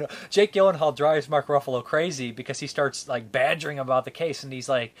when Jake Gyllenhaal drives Mark Ruffalo crazy because he starts like badgering him about the case, and he's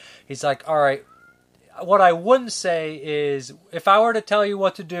like, all right, what I wouldn't say is, if I were to tell you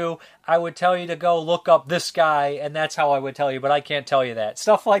what to do, I would tell you to go look up this guy, and that's how I would tell you, but I can't tell you that.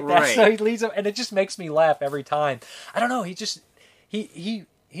 Stuff like that. Right. So he leads him, and it just makes me laugh every time. I don't know. He's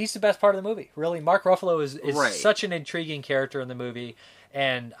the best part of the movie, really. Mark Ruffalo is such an intriguing character in the movie,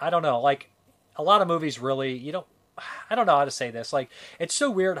 and I don't know, like, a lot of movies really, I don't know how to say this, like, it's so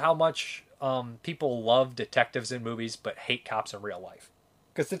weird how much people love detectives in movies but hate cops in real life.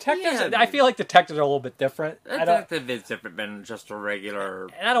 Because detectives, Yeah, I feel like detectives are a little bit different. A detective is different than just a regular.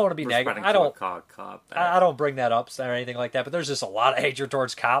 And I don't want to be negative. I don't bring that up or anything like that. But there's just a lot of hatred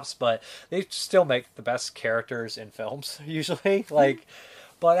towards cops. But they still make the best characters in films usually.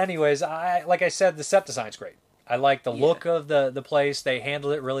 But anyways, like I said, the set design's great. I like the look of the place. They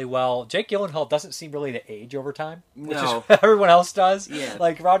handled it really well. Jake Gyllenhaal doesn't seem really to age over time, which is everyone else does. Yeah.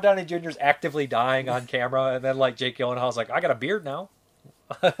 Like Robert Downey Jr. is actively dying on camera, and then like Jake Gyllenhaal's like, I got a beard now.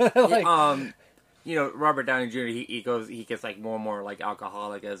 Robert Downey Jr. He gets like more and more like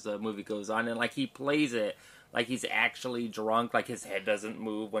alcoholic as the movie goes on, and like he plays it like he's actually drunk, like his head doesn't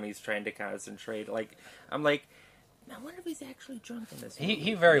move when he's trying to concentrate. Like I'm like, I wonder if he's actually drunk in this movie.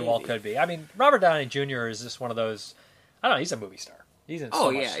 He very well could be. I mean, Robert Downey Jr. is just one of those. I don't know. He's a movie star. He's in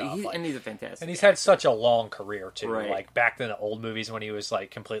so much stuff. And he's a fantastic. And he's had such a long career too. Right. Like back in the old movies when he was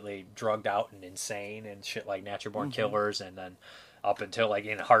like completely drugged out and insane and shit like Natural Born Killers, and then up until like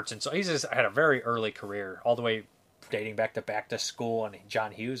in Hearts and Souls. He's just had a very early career, all the way dating back to School and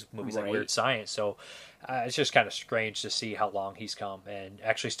John Hughes movies like Weird Science. So it's just kind of strange to see how long he's come and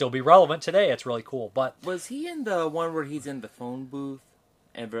actually still be relevant today. It's really cool. But was he in the one where he's in the phone booth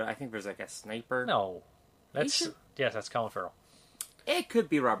and I think there's like a sniper? No, that's Colin Farrell. It could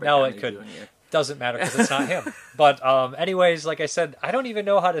be Robert Downey It could. Jr. Doesn't matter because it's not him. But anyways, like I said, I don't even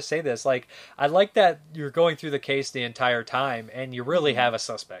know how to say this. Like, I like that you're going through the case the entire time, and you really have a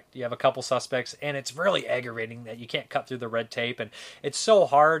suspect. You have a couple suspects, and it's really aggravating that you can't cut through the red tape. And it's so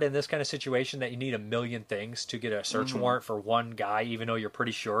hard in this kind of situation that you need a million things to get a search warrant for one guy, even though you're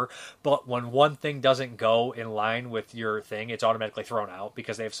pretty sure. But when one thing doesn't go in line with your thing, it's automatically thrown out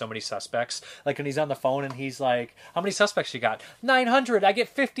because they have so many suspects. Like when he's on the phone and he's like, "How many suspects you got?" 900. I get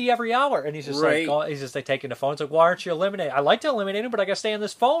 50 every hour, and he's just like taking the phone. It's like, why aren't you eliminating? I like to eliminate him, but I got to stay on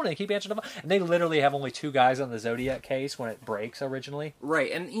this phone and keep answering the phone. And they literally have only 2 guys on the Zodiac case when it breaks originally.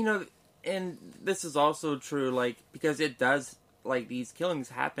 Right, and and this is also true, like because it does like these killings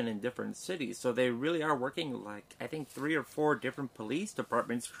happen in different cities, so they really are working like I think 3 or 4 different police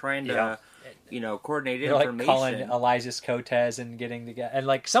departments trying to coordinate information. Like calling Elijah Cotes and getting together, and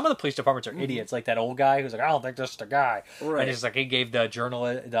like some of the police departments are idiots. Like that old guy who's like, I don't think this is the guy, and he's like he gave the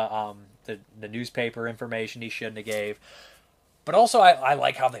journalist the newspaper information he shouldn't have gave. But also I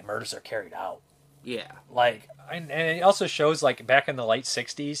like how the murders are carried out. Yeah, like and it also shows like back in the late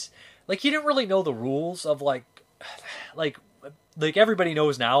 60s, like you didn't really know the rules of like everybody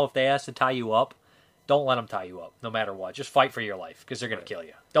knows now if they ask to tie you up, don't let them tie you up no matter what. Just fight for your life because they're going to kill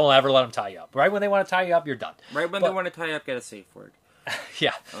you. Don't ever let them tie you up. Right when they want to tie you up, you're done. Right when they want to tie you up, get a safe word.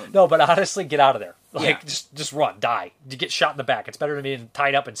 Yeah. No, but honestly, get out of there. Like, just run, die. You get shot in the back. It's better than being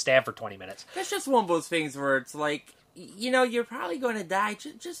tied up and stabbed for 20 minutes. That's just one of those things where it's like, you're probably going to die.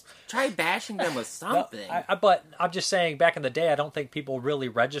 Just try bashing them with something. But I'm just saying, back in the day, I don't think people really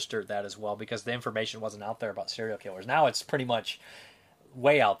registered that as well because the information wasn't out there about serial killers. Now it's pretty much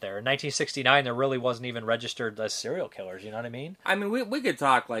way out there. In 1969, there really wasn't even registered as serial killers. You know what I mean? I mean, we could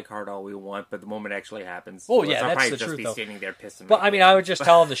talk like hard all we want, but the moment it actually happens, oh yeah, that's the just truth. Be though. Standing there pissing. But I mean, I would just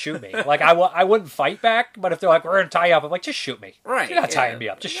tell them to shoot me. Like I wouldn't fight back. But if they're like, "We're gonna tie you up," I'm like, "Just shoot me." Right? You're not tying me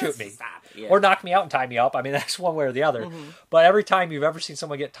up. Just shoot me. Stop. Yeah. Or knock me out and tie me up. I mean, that's one way or the other. But every time you've ever seen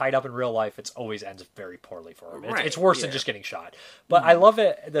someone get tied up in real life, it always ends very poorly for them. It's worse than just getting shot. But I love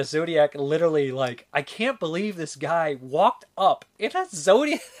it. The Zodiac literally, like, I can't believe this guy walked up in a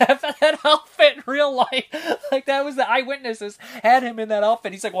Zodiac that outfit in real life. Like, that was the eyewitnesses had him in that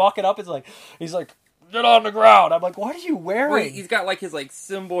outfit. He's like walking up. He's like, get on the ground. I'm like, what are you wearing? Wait, he's got like his like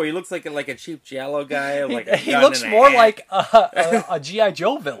symbol. He looks like a cheap Giallo guy. Like he looks more like a G.I.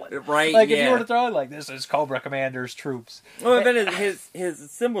 Joe villain, right? Like if you were to throw it like this is Cobra Commander's troops. Well, and then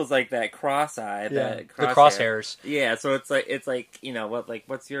his symbol's like that cross eye, the crosshairs. Yeah, so it's like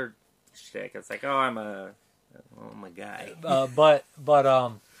what's your shtick? It's like I'm a guy. But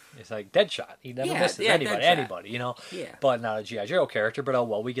it's like Deadshot. He never misses anybody, Yeah. But not a G.I. Joe character,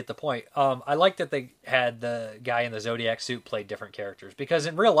 but we get the point. I like that they had the guy in the Zodiac suit play different characters, because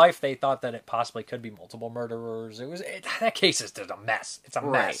in real life they thought that it possibly could be multiple murderers. That case is just a mess. It's a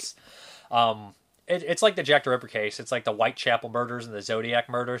mess. It's like the Jack the Ripper case. It's like the Whitechapel murders and the Zodiac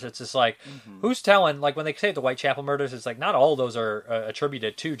murders. It's just like, who's telling, like when they say the Whitechapel murders, it's like not all those are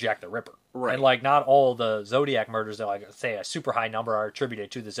attributed to Jack the Ripper. Right. And like not all the Zodiac murders that like say a super high number are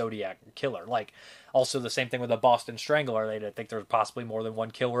attributed to the Zodiac killer. Like also the same thing with the Boston Strangler. They think there's possibly more than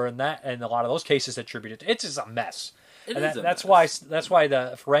one killer in that, and a lot of those cases attributed. It's just a mess. That's why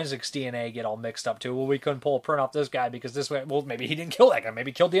the forensics DNA get all mixed up too. Well, we couldn't pull a print off this guy because this way. Well, maybe he didn't kill that guy.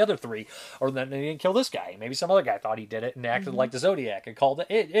 Maybe he killed the other 3, or then he didn't kill this guy. Maybe some other guy thought he did it and acted like the Zodiac and called it.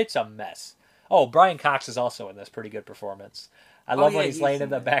 It's a mess. Oh, Brian Cox is also in this pretty good performance. I love when yeah, he's laying in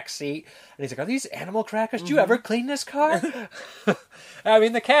the back seat and he's like, "Are these animal crackers? Did you ever clean this car?" I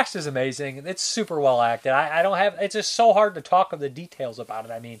mean, the cast is amazing. It's super well acted. I don't have. It's just so hard to talk of the details about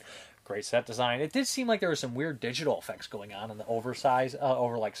it. I mean, great set design. It did seem like there were some weird digital effects going on in the over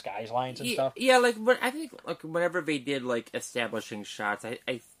like skylines and stuff. Yeah, like, but I think like whenever they did like establishing shots,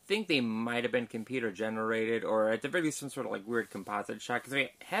 I think they might have been computer generated, or at the very least some sort of like weird composite shot, because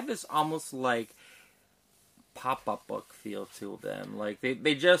they have this almost like pop-up book feel to them. Like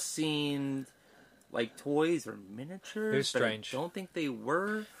they just seemed like toys or miniatures. It was strange. I don't think they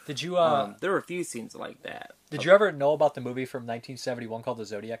were. Did you? There were a few scenes like that. Did you ever know about the movie from 1971 called The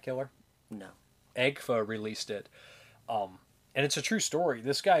Zodiac Killer? No. EGFA released it, and it's a true story.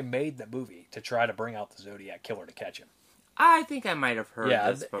 This guy made the movie to try to bring out the Zodiac Killer to catch him. I think I might have heard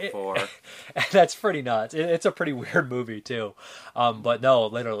this before. That's pretty nuts. It's a pretty weird movie too. But no,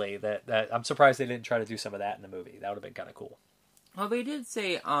 literally, that I'm surprised they didn't try to do some of that in the movie. That would have been kind of cool. Well, they did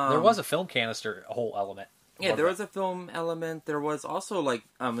say there was a film canister, a whole element. Yeah, there was a film element. There was also like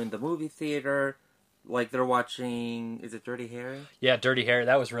in the movie theater, like they're watching. Is it Dirty Harry? Yeah, Dirty Harry.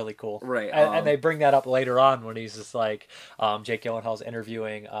 That was really cool. Right, and they bring that up later on when he's just like Jake Gyllenhaal's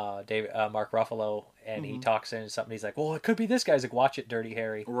interviewing Mark Ruffalo, and he talks into something. He's like, "Well, it could be this guy." He's like, "Watch it, Dirty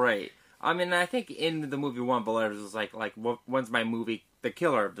Harry." Right. I mean, I think in the movie One Believers was like when's my movie? The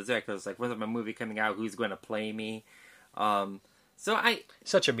killer of the Zodiac was like, when's my movie coming out? Who's going to play me?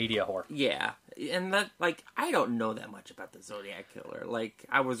 Such a media whore. Yeah, and that, like, I don't know that much about the Zodiac Killer. Like,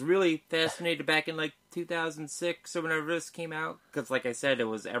 I was really fascinated back in, like, 2006 or whenever this came out, because, like I said, it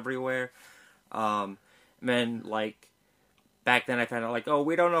was everywhere. And then, like, back then I found out, like, oh,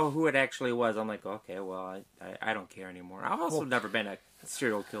 we don't know who it actually was. I'm like, okay, well, I don't care anymore. I've also never been a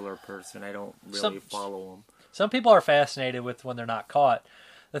serial killer person. I don't really follow them. Some people are fascinated with when they're not caught.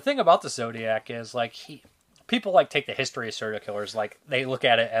 The thing about the Zodiac is, like, people like take the history of serial killers, like they look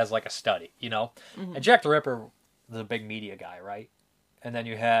at it as like a study, you know. Mm-hmm. And Jack the Ripper was a big media guy, right? And then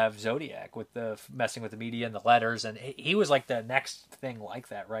you have Zodiac with the messing with the media and the letters, and he was like the next thing like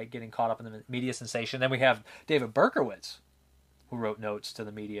that, right? Getting caught up in the media sensation. Then we have David Berkowitz, who wrote notes to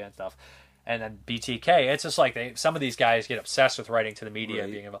the media and stuff. And then BTK. It's just like some of these guys get obsessed with writing to the media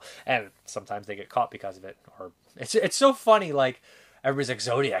and being involved, and sometimes they get caught because of it. Or it's so funny, like. Everybody's like,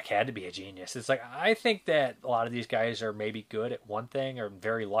 Zodiac had to be a genius. It's like, I think that a lot of these guys are maybe good at one thing or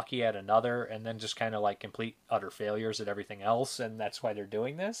very lucky at another, and then just kind of like complete utter failures at everything else, and that's why they're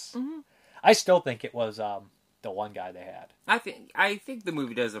doing this. Mm-hmm. I still think it was the one guy they had. I think the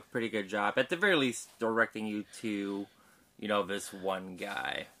movie does a pretty good job, at the very least, directing you to, you know, this one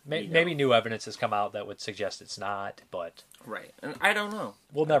guy. Maybe new evidence has come out that would suggest it's not, but... Right, and I don't know.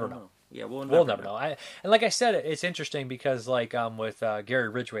 We'll never know. Yeah, we'll never know. And like I said, it's interesting because like with Gary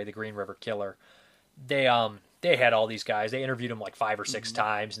Ridgway, the Green River Killer, they had all these guys. They interviewed him like 5 or 6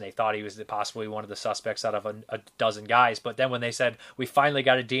 times, and they thought he was possibly one of the suspects out of a dozen guys. But then when they said, we finally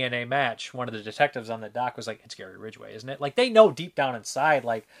got a DNA match, one of the detectives on the dock was like, it's Gary Ridgway, isn't it? Like, they know deep down inside,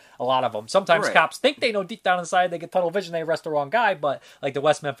 like, a lot of them. Sometimes cops think they know deep down inside, they get tunnel vision, they arrest the wrong guy, but like the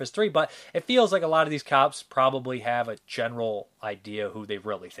West Memphis 3. But it feels like a lot of these cops probably have a general idea who they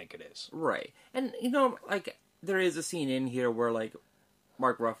really think it is. Right. And, you know, like, there is a scene in here where, like,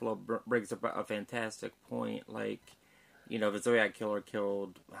 Mark Ruffalo brings up a fantastic point. Like, you know, the Zodiac Killer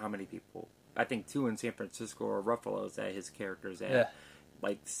killed how many people? I think 2 in San Francisco, or Ruffalo's at his character's at. Yeah.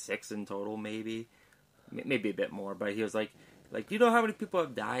 Like 6 in total, maybe a bit more. But he was like, you know how many people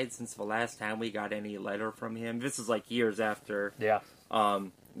have died since the last time we got any letter from him? This is like years after. Yeah.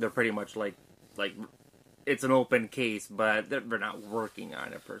 They're pretty much like it's an open case, but they're not working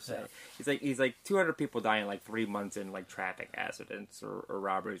on it per se. Yeah. He's like 200 people dying like 3 months in like traffic accidents or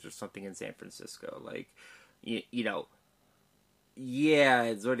robberies or something in San Francisco. Like, you know,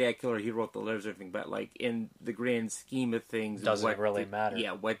 yeah, Zodiac Killer, he wrote the letters and everything, but like in the grand scheme of things, doesn't really matter.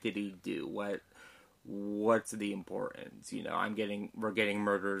 Yeah, what did he do? What's the importance? You know, we're getting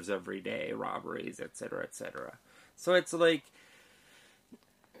murders every day, robberies, etc., etc. So it's like.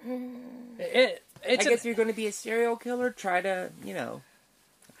 I guess you're going to be a serial killer. Try to, you know,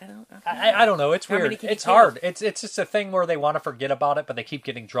 I don't know. It's weird. It's hard. It's just a thing where they want to forget about it, but they keep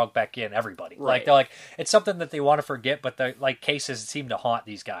getting drugged back in. Everybody, right. Like they're like, it's something that they want to forget, but the like cases seem to haunt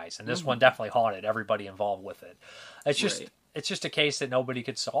these guys, and this one definitely haunted everybody involved with it. It's just. Right. It's just a case that nobody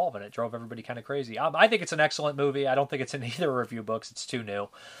could solve, and it drove everybody kind of crazy. I think it's an excellent movie. I don't think it's in either review books. It's too new.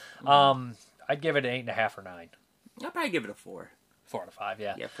 I'd give it an 8.5 or 9. I'll probably give it a 4. 4 out of 5,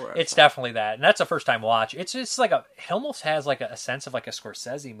 yeah. Yeah, 4 out of It's 5. definitely that, and that's a first time watch. It's just like it almost has like a sense of like a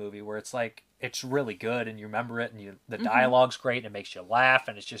Scorsese movie where it's like it's really good, and you remember it, and the dialogue's great, and it makes you laugh,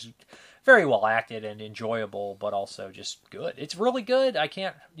 and it's just very well acted and enjoyable, but also just good. It's really good. I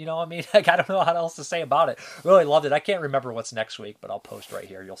can't, like, I don't know how else to say about it. Really loved it. I can't remember what's next week, but I'll post right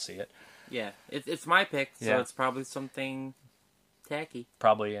here. You'll see it. Yeah, it's my pick, so it's probably something tacky.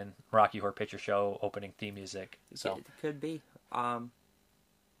 Probably in Rocky Horror Picture Show opening theme music. So it could be. I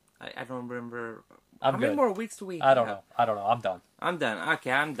don't remember. How many more weeks do we have? I don't know. I'm done. I'm done.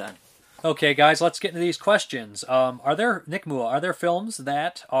 Okay, I'm done. Okay, guys, let's get into these questions. Nick Mua, are there films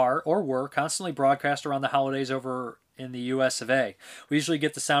that are or were constantly broadcast around the holidays over in the US of A? We usually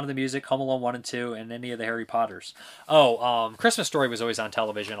get The Sound of the Music, Home Alone 1 and 2, and any of the Harry Potters. Christmas Story was always on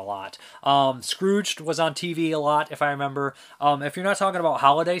television a lot. Scrooged was on TV a lot, if I remember. If you're not talking about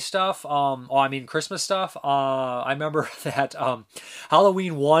holiday stuff, Christmas stuff, I remember that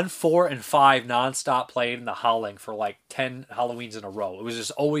Halloween 1, 4, and 5 nonstop played in the Howling for like 10 Halloweens in a row. It was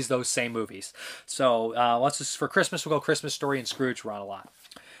just always those same movies. So for Christmas, we'll go Christmas Story and Scrooge were on a lot.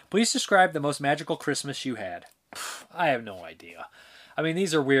 Please describe the most magical Christmas you had. I have no idea. I mean,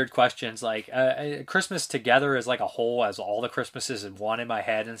 these are weird questions. Like, Christmas together as like a whole, as all the Christmases in one in my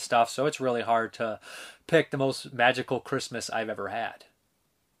head and stuff. So it's really hard to pick the most magical Christmas I've ever had.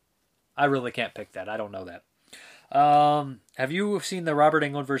 I really can't pick that. I don't know that. Have you seen the Robert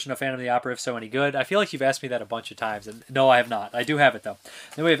Englund version of Phantom of the Opera? If so, any good? I feel like you've asked me that a bunch of times, and no, I have not. I do have it though.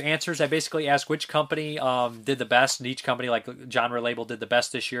 Then we have answers. I basically ask which company did the best, and each company, like genre label, did the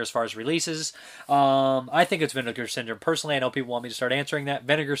best this year as far as releases. I think it's Vinegar Syndrome. Personally, I know people want me to start answering that.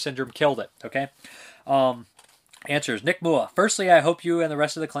 Vinegar Syndrome killed it. Okay. Answers. Nick Mua. Firstly, I hope you and the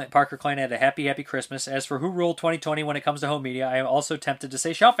rest of the Parker clan had a happy Christmas. As for who ruled 2020 when it comes to home media, I am also tempted to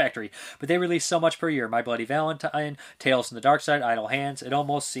say Shout Factory, but they release so much per year. My Bloody Valentine, Tales from the Dark Side, Idle Hands. It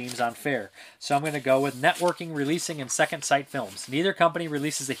almost seems unfair. So I'm going to go with networking, releasing, and second sight films. Neither company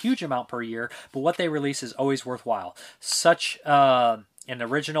releases a huge amount per year, but what they release is always worthwhile. Such as the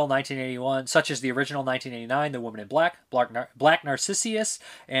original 1989, The Woman in Black, Black Narcissus,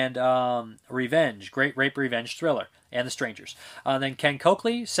 and Revenge, Great Rape Revenge Thriller, and The Strangers. Then Ken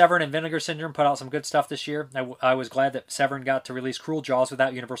Coakley, Severin, and Vinegar Syndrome put out some good stuff this year. I was glad that Severin got to release Cruel Jaws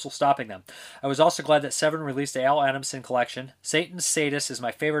without Universal stopping them. I was also glad that Severin released the Al Adamson collection. Satan's Sadist is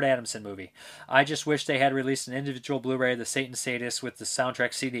my favorite Adamson movie. I just wish they had released an individual Blu-ray of the Satan's Sadist with the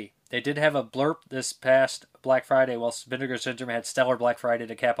soundtrack CD. They did have a blurb this past Black Friday, while Vinegar Syndrome had stellar Black Friday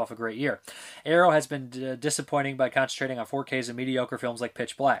to cap off a great year. Arrow has been disappointing by concentrating on 4Ks and mediocre films like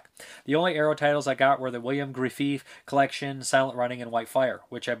Pitch Black. The only Arrow titles I got were the William Griffith collection, Silent Running, and White Fire,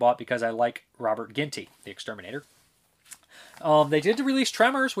 which I bought because I like Robert Ginty, the Exterminator. They did release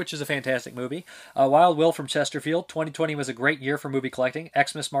Tremors, which is a fantastic movie. Wild Will from Chesterfield. 2020 was a great year for movie collecting.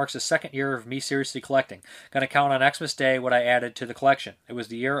 Xmas marks the second year of me seriously collecting. Gonna count on Xmas Day what I added to the collection. It was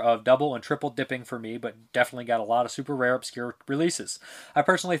the year of double and triple dipping for me, but definitely got a lot of super rare, obscure releases. I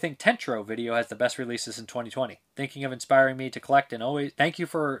personally think Tentro Video has the best releases in 2020. Thanks for inspiring me to collect and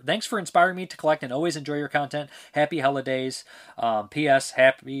always enjoy your content. Happy holidays. P.S.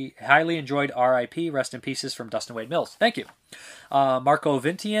 Highly enjoyed R.I.P. Rest in pieces from Dustin Wade Mills. Thank you. Marco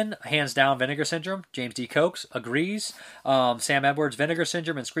Vintian, hands down Vinegar Syndrome. James D. Cokes agrees. Sam Edwards, Vinegar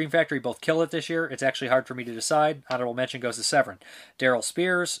Syndrome, and Scream Factory both kill it this year. It's actually hard for me to decide. Honorable mention goes to Severin. Daryl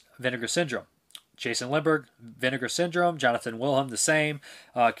Spears, Vinegar Syndrome. Jason Lindbergh, Vinegar Syndrome. Jonathan Wilhelm, the same.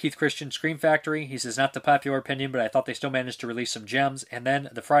 Keith Christian, Scream Factory. He says, not the popular opinion, but I thought they still managed to release some gems. And then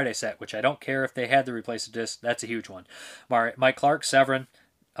the Friday set, which I don't care if they had to replace the disc. That's a huge one. Mike Clark, Severin.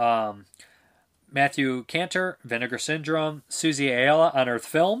 Matthew Cantor, Vinegar Syndrome. Susie Ayala, Unearthed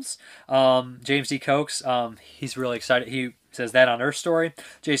Films. James D. Cokes, he's really excited. He says that on Earth Story.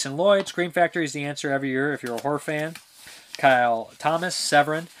 Jason Lloyd, Scream Factory is the answer every year if you're a horror fan. Kyle Thomas,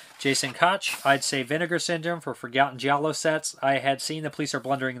 Severin. Jason Koch, I'd say Vinegar Syndrome for Forgotten Giallo sets. I had seen The Police Are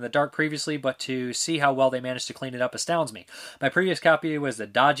Blundering in the Dark previously, but to see how well they managed to clean it up astounds me. My previous copy was the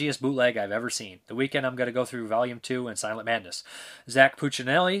dodgiest bootleg I've ever seen. The weekend I'm going to go through Volume 2 and Silent Madness. Zach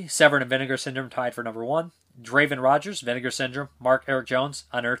Puccinelli, Severin and Vinegar Syndrome tied for number 1. Draven Rogers, Vinegar Syndrome. Mark Eric Jones,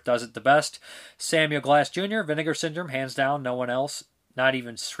 Unearthed does it the best. Samuel Glass Jr., Vinegar Syndrome, hands down, no one else. Not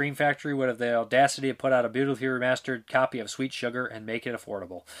even Scream Factory would have the audacity to put out a beautifully remastered copy of Sweet Sugar and make it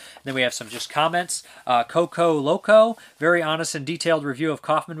affordable. Then we have some just comments. Coco Loco, very honest and detailed review of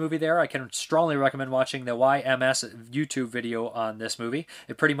Kaufman movie there. I can strongly recommend watching the YMS YouTube video on this movie.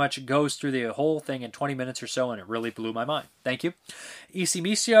 It pretty much goes through the whole thing in 20 minutes or so, and it really blew my mind. Thank you. Isi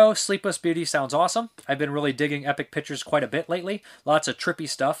Misio, Sleepless Beauty sounds awesome. I've been really digging Epic Pictures quite a bit lately. Lots of trippy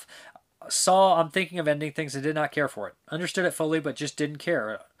stuff. I'm thinking of ending things and did not care for it. Understood it fully, but just didn't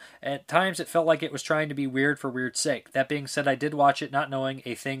care. At times, it felt like it was trying to be weird for weird's sake. That being said, I did watch it not knowing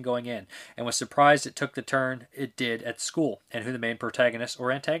a thing going in, and was surprised it took the turn it did at school, and who the main protagonist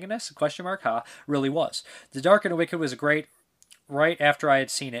or antagonist, really was. The Dark and the Wicked was a great right after I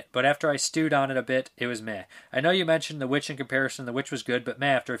had seen it, but after I stewed on it a bit, it was meh. I know you mentioned The Witch in comparison. The Witch was good, but meh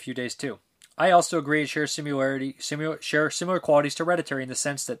after a few days too. I also agree it shares similar qualities to Hereditary in the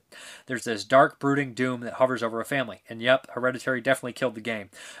sense that there's this dark, brooding doom that hovers over a family. And yep, Hereditary definitely killed the game.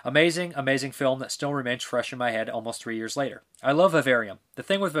 Amazing, amazing film that still remains fresh in my head almost 3 years later. I love Vivarium. The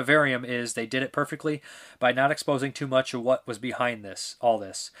thing with Vivarium is they did it perfectly by not exposing too much of what was behind all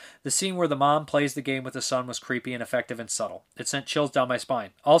this. The scene where the mom plays the game with the son was creepy and effective and subtle. It sent chills down my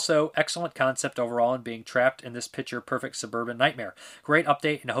spine. Also, excellent concept overall in being trapped in this picture-perfect suburban nightmare. Great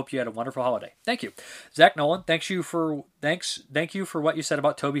update, and I hope you had a wonderful holiday. Thank you. Zach Nolan, thank you for what you said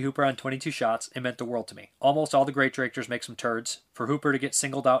about Toby Hooper on 22 Shots. It meant the world to me. Almost all the great directors make some turds. For Hooper to get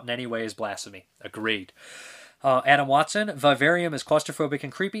singled out in any way is blasphemy. Agreed. Adam Watson, Vivarium is claustrophobic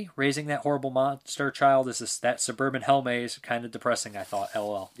and creepy. Raising that horrible monster child is that suburban hell maze. Kind of depressing, I thought.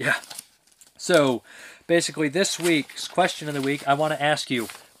 LOL. Yeah. So, basically, this week's question of the week, I want to ask you,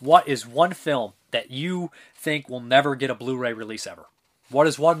 what is one film that you think will never get a Blu-ray release ever? What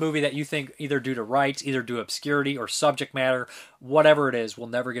is one movie that you think, either due to rights, either due to obscurity or subject matter, whatever it is, will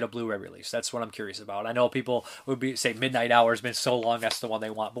never get a Blu-ray release? That's what I'm curious about. I know people would say Midnight Hour has been so long, that's the one they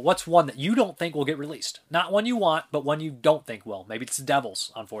want. But what's one that you don't think will get released? Not one you want, but one you don't think will. Maybe it's The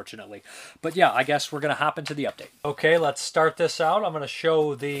Devils, unfortunately. But yeah, I guess we're going to hop into the update. Okay, let's start this out. I'm going to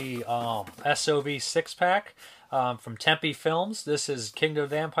show the SOV 6-pack. From Tempe Films. This is Kingdom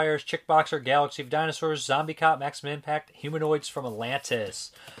of Vampires, Chick Boxer, Galaxy of Dinosaurs, Zombie Cop, Maximum Impact, Humanoids from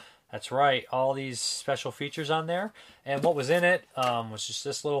Atlantis. That's right, all these special features on there. And what was in it was just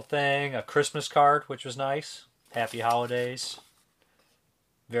this little thing, a Christmas card, which was nice. Happy Holidays.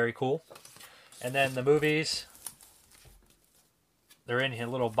 Very cool. And then the movies. They're in a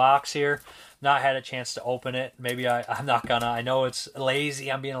little box here. Not had a chance to open it. Maybe I'm not gonna. I know it's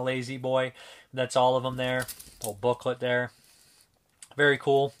lazy. I'm being a lazy boy. That's all of them there. Little booklet there. Very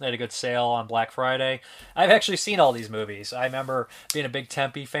cool. They had a good sale on Black Friday. I've actually seen all these movies. I remember being a big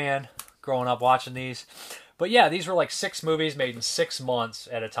Tempe fan, growing up watching these. But yeah, these were like 6 movies made in 6 months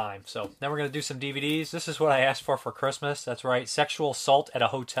at a time. So then we're going to do some DVDs. This is what I asked for Christmas. That's right. Sexual Assault at a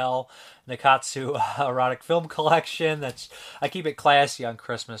Hotel. Nikatsu Erotic Film Collection. I keep it classy on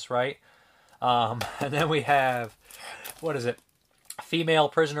Christmas, right? And then we have, what is it? Female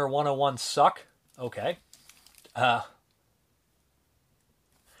Prisoner 101 Suck. Okay. And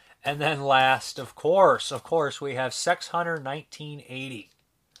then last, of course, we have Sex Hunter 1980.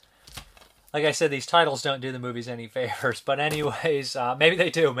 Like I said, these titles don't do the movies any favors. But anyways, maybe they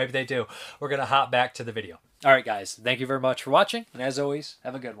do. We're going to hop back to the video. All right, guys. Thank you very much for watching. And as always,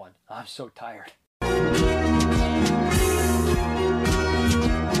 have a good one. I'm so tired.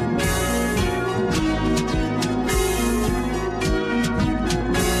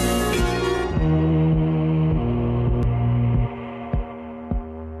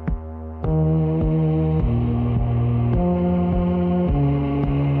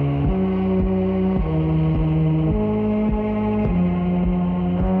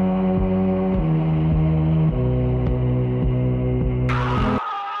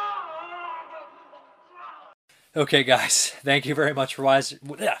 Okay, guys, thank you very much for watching.